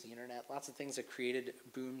space race, the internet, lots of things that created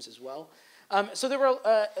booms as well. So there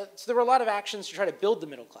were a lot of actions to try to build the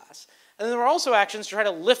middle class. And then there were also actions to try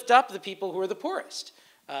to lift up the people who were the poorest.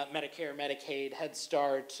 Medicare, Medicaid, Head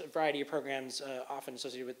Start, a variety of programs often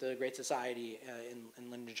associated with the Great Society in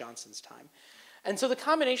Lyndon Johnson's time. And so the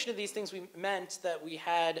combination of these things meant that we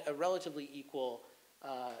had a relatively equal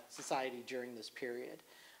society during this period.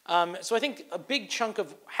 So I think a big chunk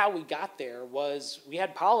of how we got there was we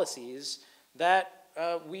had policies that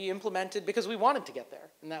we implemented because we wanted to get there.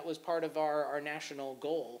 And that was part of our national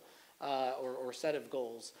goal or set of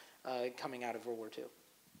goals coming out of World War II.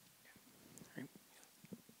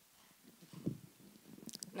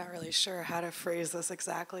 Not really sure how to phrase this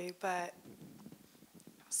exactly, but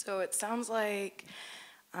so it sounds like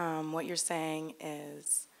what you're saying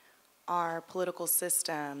is our political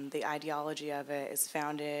system, the ideology of it, is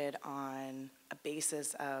founded on a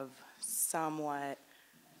basis of somewhat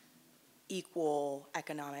equal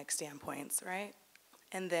economic standpoints, right?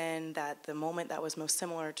 And then that the moment that was most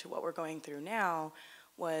similar to what we're going through now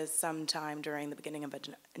was sometime during the beginning of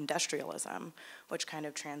industrialism, which kind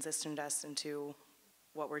of transitioned us into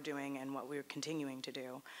what we're doing and what we're continuing to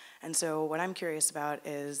do. And so what I'm curious about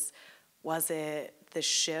is, was it the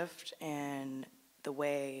shift in the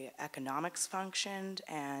way economics functioned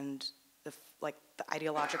and the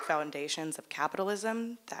ideological foundations of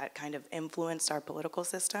capitalism that kind of influenced our political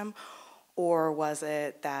system? Or was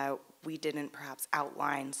it that we didn't perhaps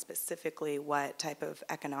outline specifically what type of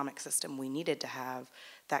economic system we needed to have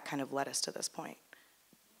that kind of led us to this point?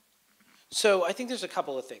 So I think there's a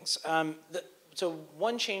couple of things. So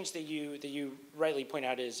one change that you rightly point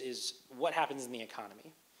out is what happens in the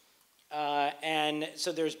economy. And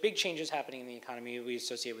so there's big changes happening in the economy we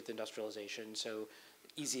associate with industrialization. So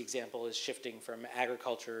easy example is shifting from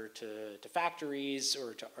agriculture to factories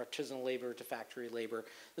or to artisanal labor to factory labor.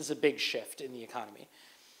 This is a big shift in the economy.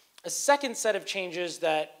 A second set of changes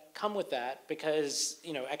that come with that, because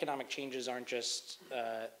economic changes aren't just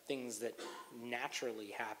things that naturally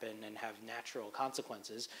happen and have natural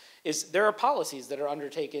consequences, is there are policies that are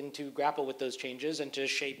undertaken to grapple with those changes and to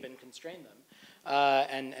shape and constrain them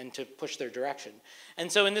and to push their direction.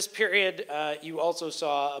 And so in this period, you also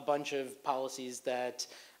saw a bunch of policies that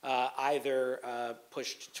either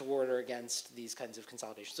pushed toward or against these kinds of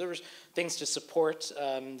consolidations. So there was things to support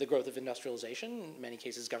the growth of industrialization, in many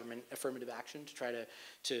cases government affirmative action to try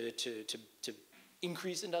to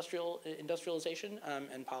increase industrialization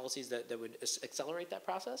and policies that would accelerate that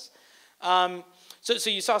process. So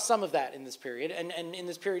you saw some of that in this period, and in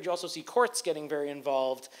this period you also see courts getting very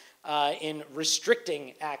involved in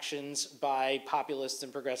restricting actions by populists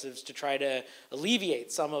and progressives to try to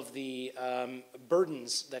alleviate some of the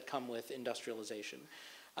burdens that come with industrialization.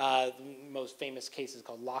 The most famous case is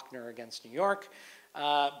called Lochner against New York.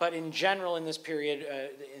 But in general, in this period,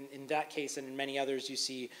 in that case and in many others, you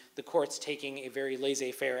see the courts taking a very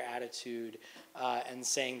laissez-faire attitude and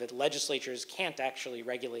saying that legislatures can't actually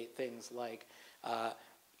regulate things like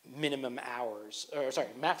maximum hours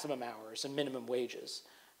and minimum wages.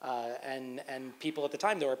 And people at the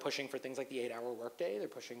time, they were pushing for things like the 8-hour workday. They're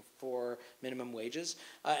pushing for minimum wages.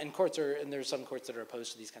 And there's some courts that are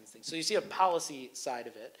opposed to these kinds of things. So you see a policy side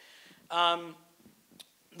of it.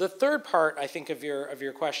 The third part, I think, of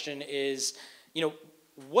your question is,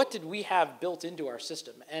 what did we have built into our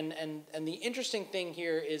system? And the interesting thing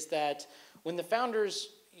here is that when the founders,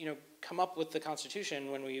 come up with the Constitution,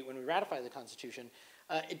 when we ratify the Constitution,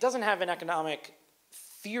 it doesn't have an economic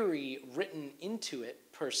theory written into it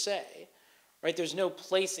per se, right? There's no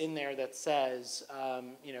place in there that says,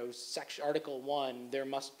 Article 1, there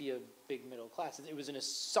must be a big middle class. It was an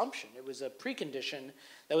assumption. It was a precondition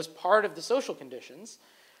that was part of the social conditions,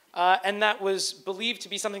 and that was believed to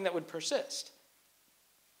be something that would persist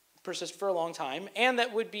for a long time, and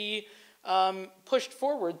that would be pushed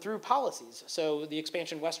forward through policies. So the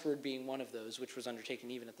expansion westward being one of those, which was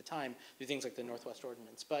undertaken even at the time through things like the Northwest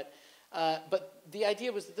Ordinance. But the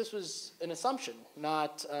idea was that this was an assumption,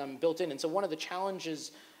 not built in. And so one of the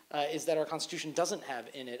challenges is that our Constitution doesn't have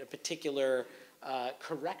in it a particular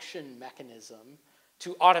correction mechanism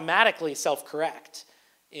to automatically self-correct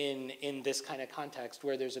in this kind of context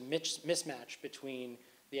where there's a mismatch between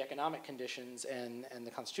the economic conditions and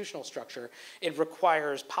the constitutional structure. It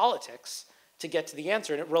requires politics to get to the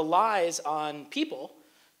answer, and it relies on people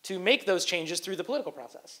to make those changes through the political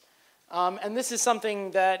process. And this is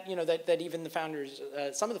something that that even the founders,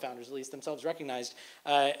 some of the founders at least themselves recognized.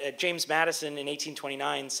 James Madison in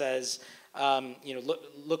 1829 says,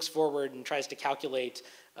 looks forward and tries to calculate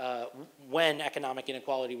when economic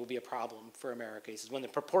inequality will be a problem for America. He says when the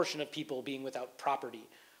proportion of people being without property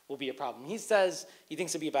will be a problem. He says he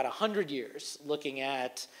thinks it'll be about 100 years, looking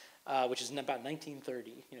at, which is about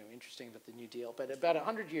 1930, interesting about the New Deal, but about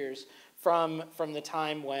 100 years from the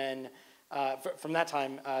time when, from that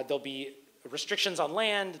time, there'll be restrictions on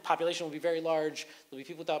land, the population will be very large, there'll be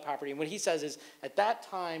people without property, and what he says is, at that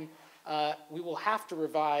time, we will have to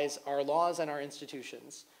revise our laws and our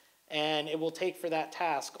institutions, and it will take for that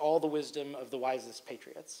task all the wisdom of the wisest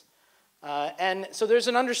patriots. And so there's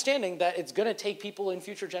an understanding that it's going to take people in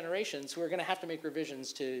future generations who are going to have to make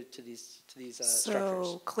revisions to these structures.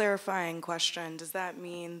 So, clarifying question, does that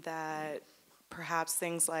mean that perhaps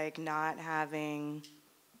things like not having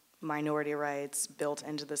minority rights built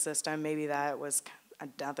into the system, maybe that was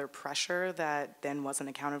another pressure that then wasn't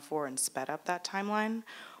accounted for and sped up that timeline?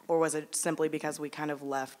 Or was it simply because we kind of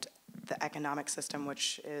left the economic system,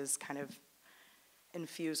 which is kind of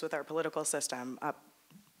infused with our political system, up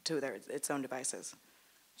to its own devices?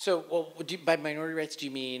 So, well, by minority rights, do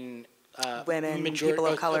you mean women, people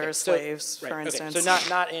of color, slaves, for instance? So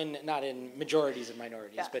not in majorities and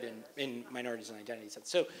minorities, yeah, but in minorities and identity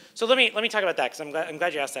sets. So let me talk about that, because I'm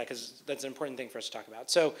glad you asked that, because that's an important thing for us to talk about.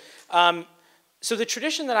 So so the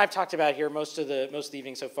tradition that I've talked about here most of the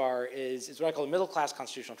evening so far is what I call a middle class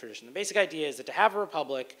constitutional tradition. The basic idea is that to have a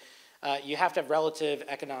republic, you have to have relative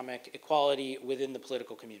economic equality within the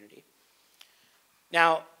political community.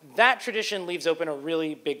 Now, that tradition leaves open a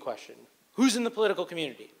really big question. Who's in the political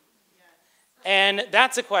community? And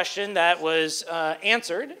that's a question that was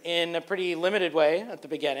answered in a pretty limited way at the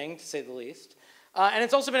beginning, to say the least. And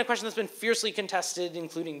it's also been a question that's been fiercely contested,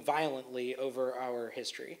 including violently, over our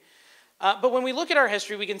history. But when we look at our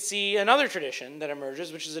history, we can see another tradition that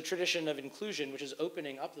emerges, which is a tradition of inclusion, which is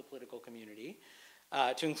opening up the political community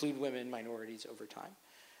to include women, minorities over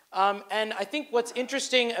time. And I think what's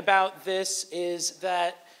interesting about this is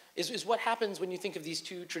what happens when you think of these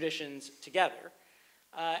two traditions together.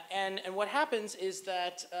 And what happens is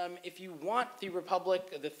that if you want the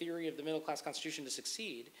republic, the theory of the middle class constitution, to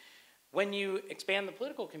succeed, when you expand the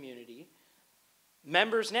political community,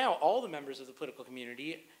 all the members of the political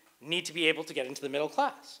community need to be able to get into the middle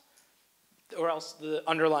class, or else the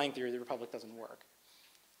underlying theory of the republic doesn't work.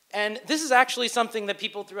 And this is actually something that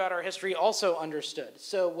people throughout our history also understood.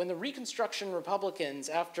 So when the Reconstruction Republicans,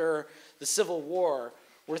 after the Civil War,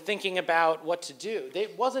 were thinking about what to do,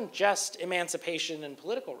 it wasn't just emancipation and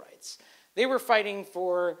political rights. They were fighting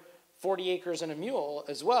for 40 acres and a mule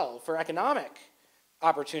as well, for economic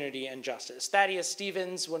opportunity and justice. Thaddeus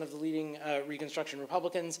Stevens, one of the leading Reconstruction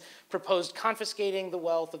Republicans, proposed confiscating the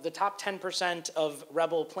wealth of the top 10% of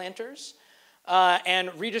rebel planters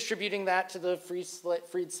and redistributing that to the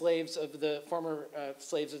freed slaves of the former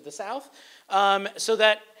slaves of the South, so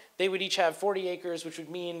that they would each have 40 acres, which would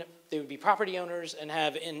mean they would be property owners and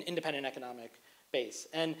have an independent economic base.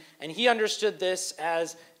 And he understood this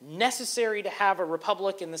as necessary to have a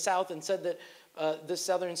republic in the South, and said that the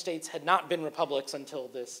southern states had not been republics until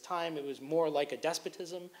this time. It was more like a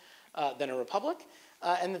despotism than a republic.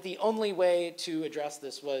 And that the only way to address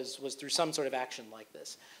this was through some sort of action like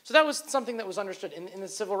this. So that was something that was understood. In the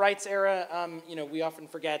civil rights era, we often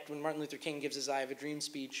forget when Martin Luther King gives his I Have a Dream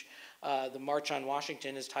speech, the March on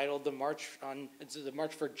Washington is titled the March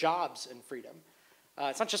for Jobs and Freedom.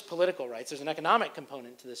 It's not just political rights, there's an economic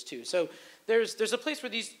component to this too. So there's a place where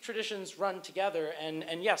these traditions run together,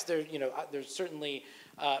 and yes, there's certainly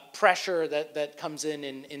pressure that comes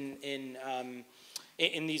in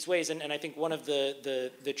these ways, and I think one of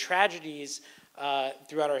the tragedies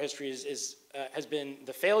throughout our history has been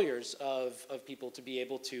the failures of people to be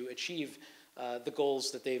able to achieve the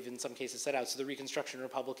goals that they've in some cases set out. So the Reconstruction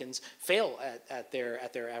Republicans fail at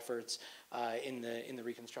their efforts in the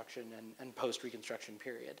Reconstruction and post-Reconstruction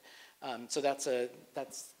period. So that's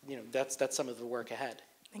some of the work ahead.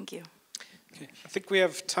 Thank you. Okay. I think we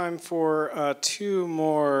have time for 2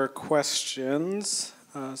 more questions.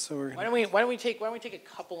 So we're why don't we take a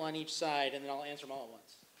couple on each side, and then I'll answer them all at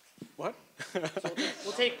once. What? So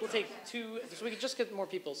we'll take 2, so we can just get more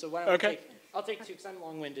people. So why don't I'll take 2 because I'm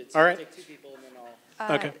long-winded. So all right. I'll take 2 people, and then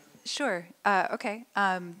I'll. Okay. Sure. Okay.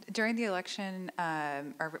 During the election,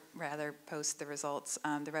 or rather post the results,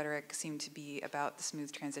 the rhetoric seemed to be about the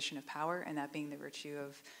smooth transition of power, and that being the virtue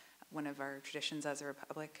of one of our traditions as a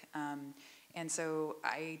republic. And so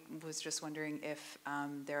I was just wondering if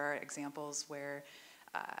there are examples where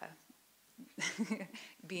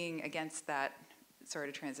being against that sort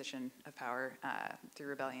of transition of power through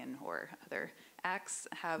rebellion or other acts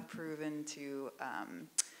have proven to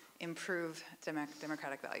improve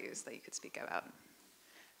democratic values that you could speak about.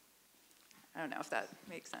 I don't know if that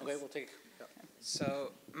makes sense. Okay, we'll take. Yeah.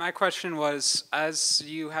 So my question was, as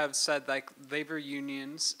you have said, like labor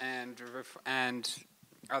unions and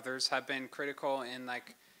others have been critical in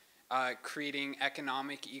like creating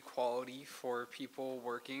economic equality for people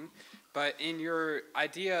working. But in your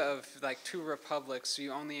idea of like two republics,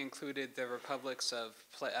 you only included the republics of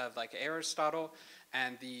like Aristotle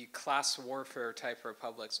and the class warfare type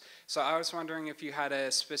republics. So I was wondering if you had a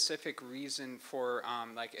specific reason for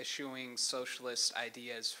like eschewing socialist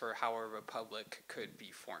ideas for how a republic could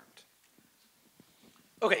be formed.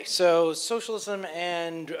 Okay, so socialism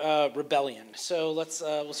and rebellion. So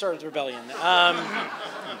we'll start with rebellion.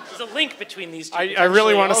 There's a link between these two. I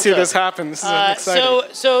really want to see this happen. This is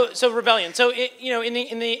exciting. So rebellion. So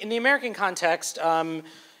in the American context, the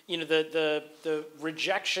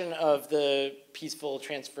rejection of the peaceful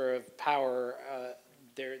transfer of power.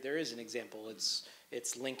 There is an example.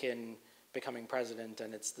 It's Lincoln becoming president,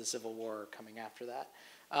 and it's the Civil War coming after that.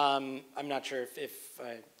 I'm not sure if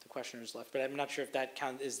the questioner's left, but I'm not sure if that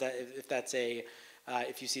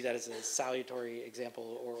if you see that as a salutary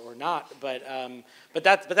example or not. But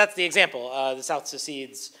that's the example. The South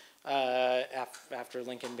secedes after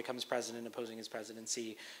Lincoln becomes president, opposing his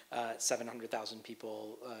presidency. 700,000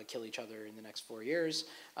 people kill each other in the next 4 years,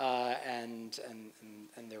 and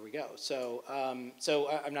there we go. So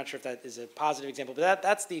I'm not sure if that is a positive example, but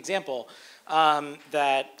that's the example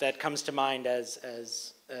that comes to mind as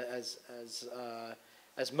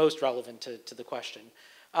most relevant to the question.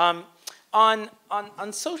 On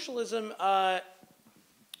socialism,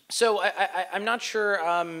 so I'm not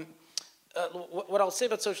sure. What I'll say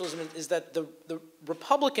about socialism is that the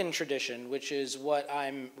Republican tradition, which is what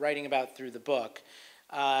I'm writing about through the book,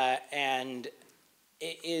 and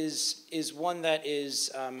is one that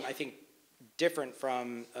is, I think, different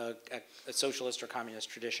from a socialist or communist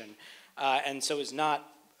tradition, and so is not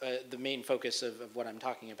the main focus of what I'm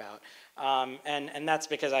talking about. And that's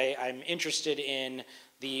because I'm interested in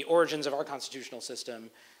the origins of our constitutional system,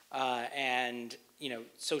 and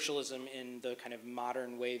socialism in the kind of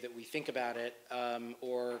modern way that we think about it,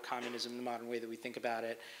 or communism in the modern way that we think about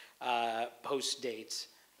it, post-dates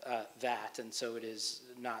that, and so it is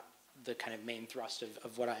not the kind of main thrust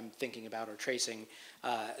of what I'm thinking about or tracing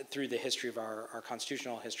through the history of our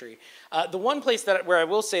constitutional history. The one place where I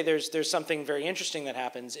will say there's something very interesting that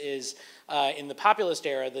happens is in the populist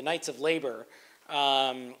era, the Knights of Labor,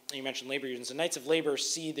 you mentioned labor unions, the Knights of Labor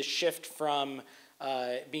see the shift from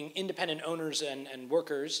being independent owners and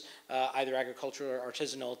workers, either agricultural or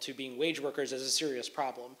artisanal, to being wage workers as a serious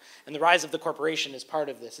problem. And the rise of the corporation is part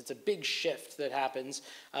of this. It's a big shift that happens.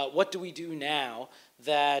 What do we do now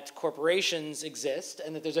that corporations exist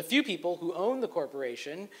and that there's a few people who own the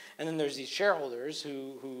corporation, and then there's these shareholders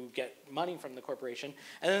who get money from the corporation,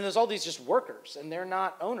 and then there's all these just workers, and they're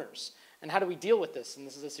not owners. And how do we deal with this? And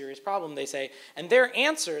this is a serious problem, they say. And their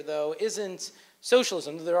answer, though, isn't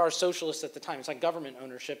socialism. There are socialists at the time. It's like government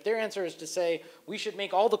ownership. Their answer is to say, we should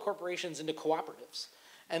make all the corporations into cooperatives.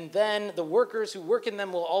 And then the workers who work in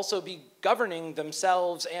them will also be governing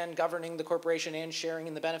themselves and governing the corporation and sharing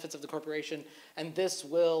in the benefits of the corporation. And this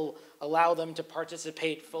will allow them to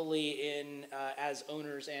participate fully in as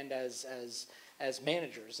owners and as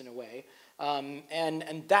managers in a way.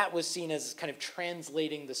 And that was seen as kind of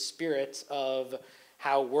translating the spirit of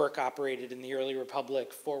how work operated in the early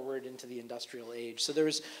republic forward into the industrial age. So there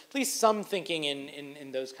was at least some thinking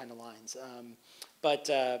in those kind of lines. But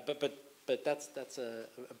that's a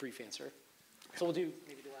brief answer. So we'll do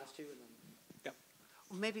maybe the last two, and then. Yep.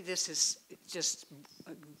 Well, maybe this is just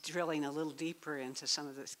drilling a little deeper into some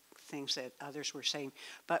of the things that others were saying.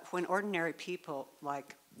 But when ordinary people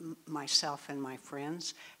like myself and my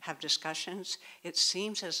friends have discussions, it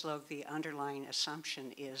seems as though the underlying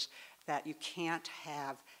assumption is that you can't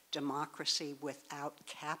have democracy without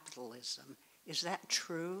capitalism. Is that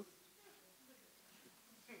true?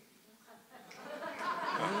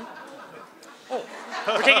 Oh,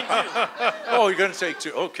 we're taking two. Oh, you're going to take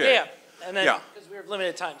two. Okay. Yeah. And then, because we have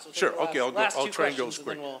limited time. So sure. Okay, I'll try and go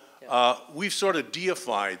quick. We've sort of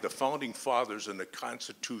deified the Founding Fathers and the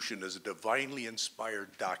Constitution as a divinely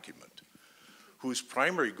inspired document whose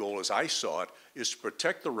primary goal, as I saw it, is to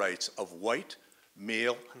protect the rights of white,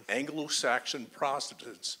 male, Anglo-Saxon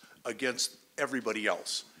Protestants against everybody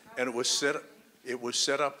else. And it was set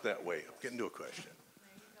up that way. I'm getting to a question.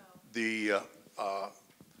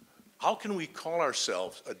 How can we call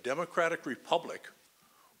ourselves a democratic republic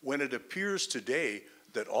when it appears today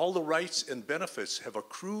that all the rights and benefits have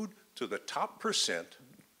accrued to the top percent,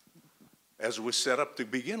 as was set up to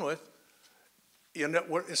begin with,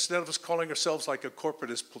 instead of us calling ourselves like a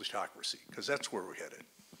corporatist plutocracy, because that's where we're headed.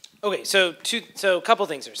 Okay, so a couple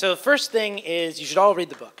things here. So the first thing is you should all read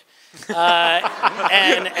the book.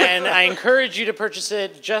 and I encourage you to purchase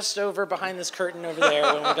it just over behind this curtain over there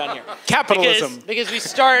when we're done here. Capitalism. Because we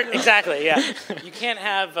start, exactly, yeah. You can't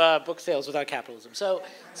have book sales without capitalism.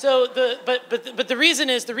 But the reason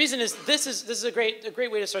is this is a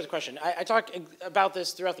great way to start the question. I talk about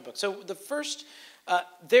this throughout the book. So the first,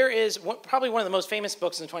 there is probably one of the most famous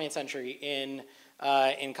books in the 20th century in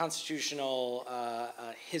constitutional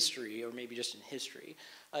history, or maybe just in history.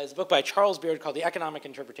 It's a book by Charles Beard called The Economic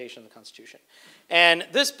Interpretation of the Constitution. And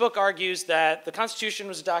this book argues that the Constitution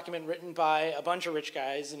was a document written by a bunch of rich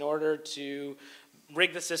guys in order to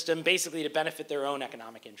rig the system, basically to benefit their own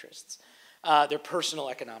economic interests, their personal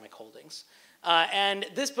economic holdings. And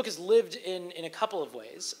this book has lived in a couple of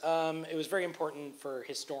ways. It was very important for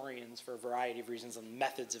historians for a variety of reasons on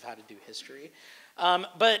methods of how to do history.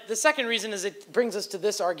 But the second reason is it brings us to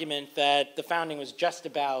this argument that the founding was just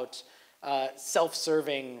about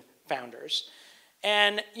self-serving founders.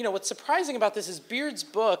 And what's surprising about this is Beard's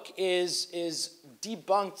book is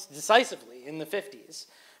debunked decisively in the 50s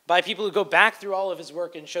by people who go back through all of his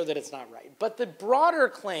work and show that it's not right. But the broader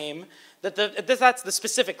claim, that's the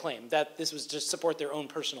specific claim, that this was to support their own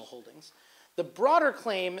personal holdings. The broader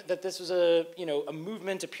claim that this was a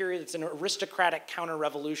movement, a period that's an aristocratic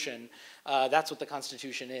counter-revolution, that's what the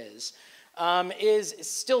Constitution is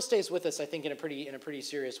still stays with us, I think, in a pretty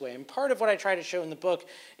serious way. And part of what I try to show in the book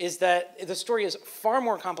is that the story is far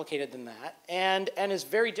more complicated than that, and is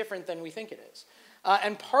very different than we think it is.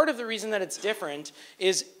 And part of the reason that it's different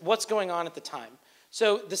is what's going on at the time.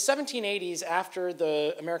 So the 1780s, after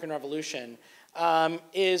the American Revolution,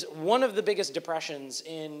 is one of the biggest depressions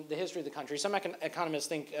in the history of the country. Some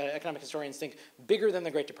economic historians think bigger than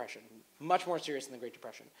the Great Depression, much more serious than the Great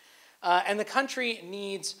Depression. And the country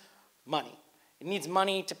needs money. It needs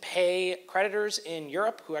money to pay creditors in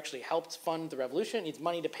Europe who actually helped fund the revolution. It needs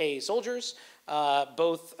money to pay soldiers,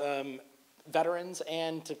 both veterans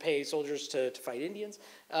and to pay soldiers to fight Indians.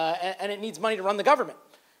 And it needs money to run the government.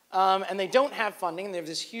 And they don't have funding, and they have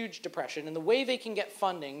this huge depression. And the way they can get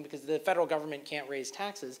funding, because the federal government can't raise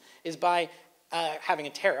taxes, is by having a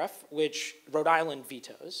tariff, which Rhode Island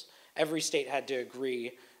vetoes. Every state had to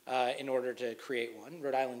agree in order to create one.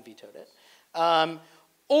 Rhode Island vetoed it.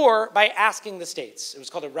 Or by asking the states. It was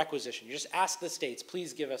called a requisition. You just ask the states,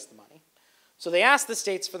 please give us the money. So they asked the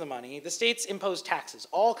states for the money. The states imposed taxes,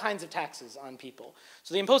 all kinds of taxes on people.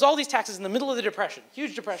 So they impose all these taxes in the middle of the Depression,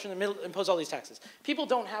 huge Depression, impose all these taxes. People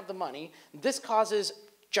don't have the money. This causes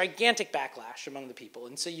gigantic backlash among the people.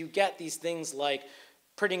 And so you get these things like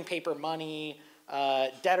printing paper money,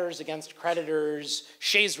 debtors against creditors,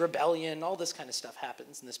 Shays' Rebellion, all this kind of stuff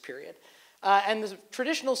happens in this period. And the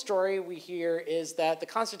traditional story we hear is that the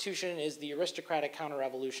Constitution is the aristocratic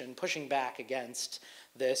counter-revolution pushing back against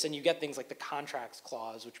this, and you get things like the Contracts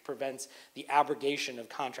Clause, which prevents the abrogation of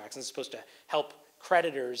contracts, and it's supposed to help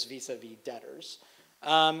creditors vis-a-vis debtors.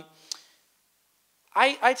 I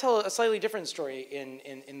tell a slightly different story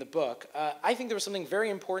in the book. I think there was something very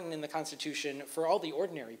important in the Constitution for all the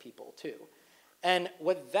ordinary people, too. And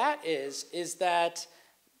what that is that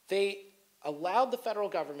they allowed the federal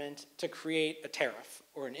government to create a tariff,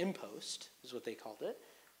 or an impost, is what they called it,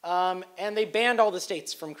 and they banned all the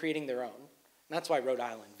states from creating their own. And that's why Rhode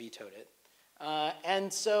Island vetoed it.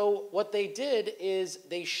 And so what they did is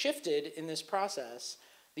they shifted in this process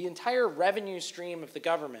the entire revenue stream of the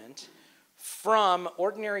government from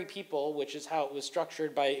ordinary people, which is how it was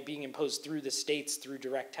structured by being imposed through the states through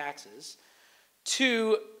direct taxes,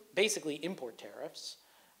 to basically import tariffs,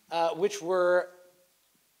 which were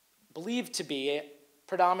believed to be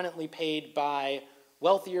predominantly paid by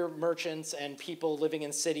wealthier merchants and people living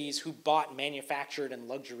in cities who bought manufactured and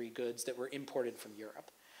luxury goods that were imported from Europe.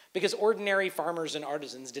 Because ordinary farmers and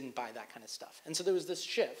artisans didn't buy that kind of stuff. And so there was this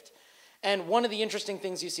shift. And one of the interesting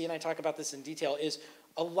things you see, and I talk about this in detail, is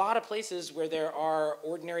a lot of places where there are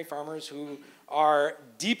ordinary farmers who are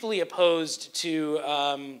deeply opposed to,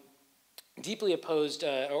 or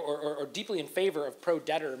deeply in favor of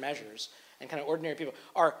pro-debtor measures, and kind of ordinary people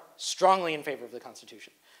are strongly in favor of the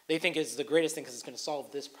Constitution. They think it's the greatest thing because it's going to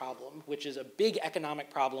solve this problem, which is a big economic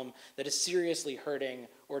problem that is seriously hurting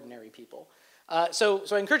ordinary people. So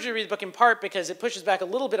I encourage you to read the book in part because it pushes back a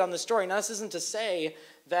little bit on the story. Now, this isn't to say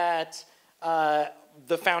that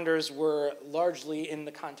the founders were largely, in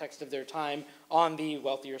the context of their time, on the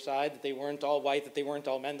wealthier side, that they weren't all white, that they weren't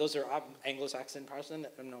all men. Those are Anglo-Saxon Protestant.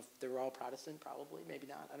 I don't know if they were all Protestant, probably, maybe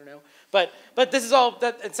not, I don't know. But this is all,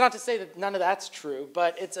 it's not to say that none of that's true,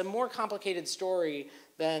 but it's a more complicated story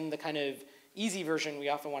than the kind of easy version we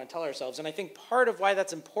often want to tell ourselves. And I think part of why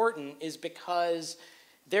that's important is because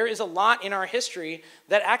there is a lot in our history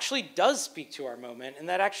that actually does speak to our moment, and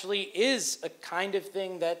that actually is a kind of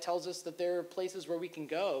thing that tells us that there are places where we can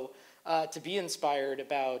go to be inspired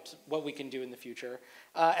about what we can do in the future,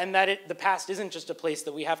 and that the past isn't just a place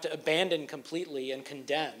that we have to abandon completely and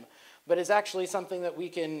condemn, but is actually something that we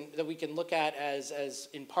can look at as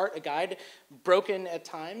in part a guide, broken at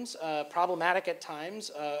times, problematic at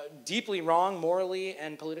times, deeply wrong morally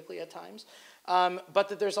and politically at times, but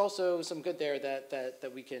that there's also some good there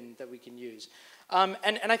that we can use. And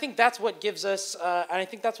I think that's what gives us, and I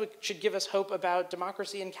think that's what should give us hope about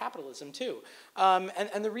democracy and capitalism too.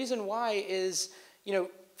 And the reason why is,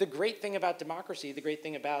 the great thing about democracy, the great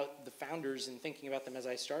thing about the founders and thinking about them as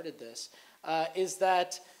I started this, is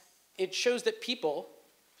that it shows that people,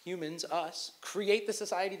 humans, us, create the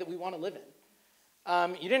society that we want to live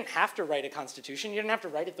in. You didn't have to write a constitution. You didn't have to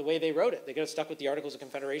write it the way they wrote it. They could have stuck with the Articles of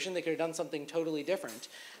Confederation. They could have done something totally different.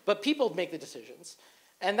 But people make the decisions.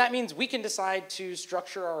 And that means we can decide to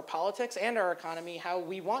structure our politics and our economy how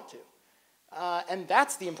we want to. And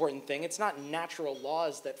that's the important thing. It's not natural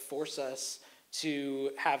laws that force us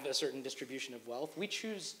to have a certain distribution of wealth. We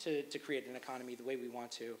choose to create an economy the way we want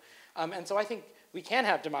to. And so I think we can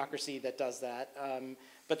have democracy that does that,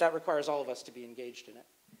 but that requires all of us to be engaged in it.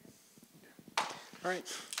 All right.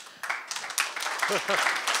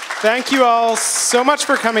 Thank you all so much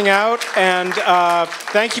for coming out, and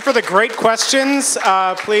thank you for the great questions.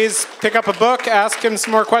 Please pick up a book, ask him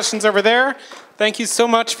some more questions over there. Thank you so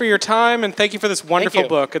much for your time, and thank you for this wonderful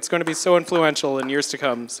book. It's going to be so influential in years to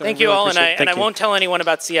come. So thank you all, and I won't tell anyone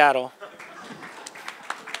about Seattle.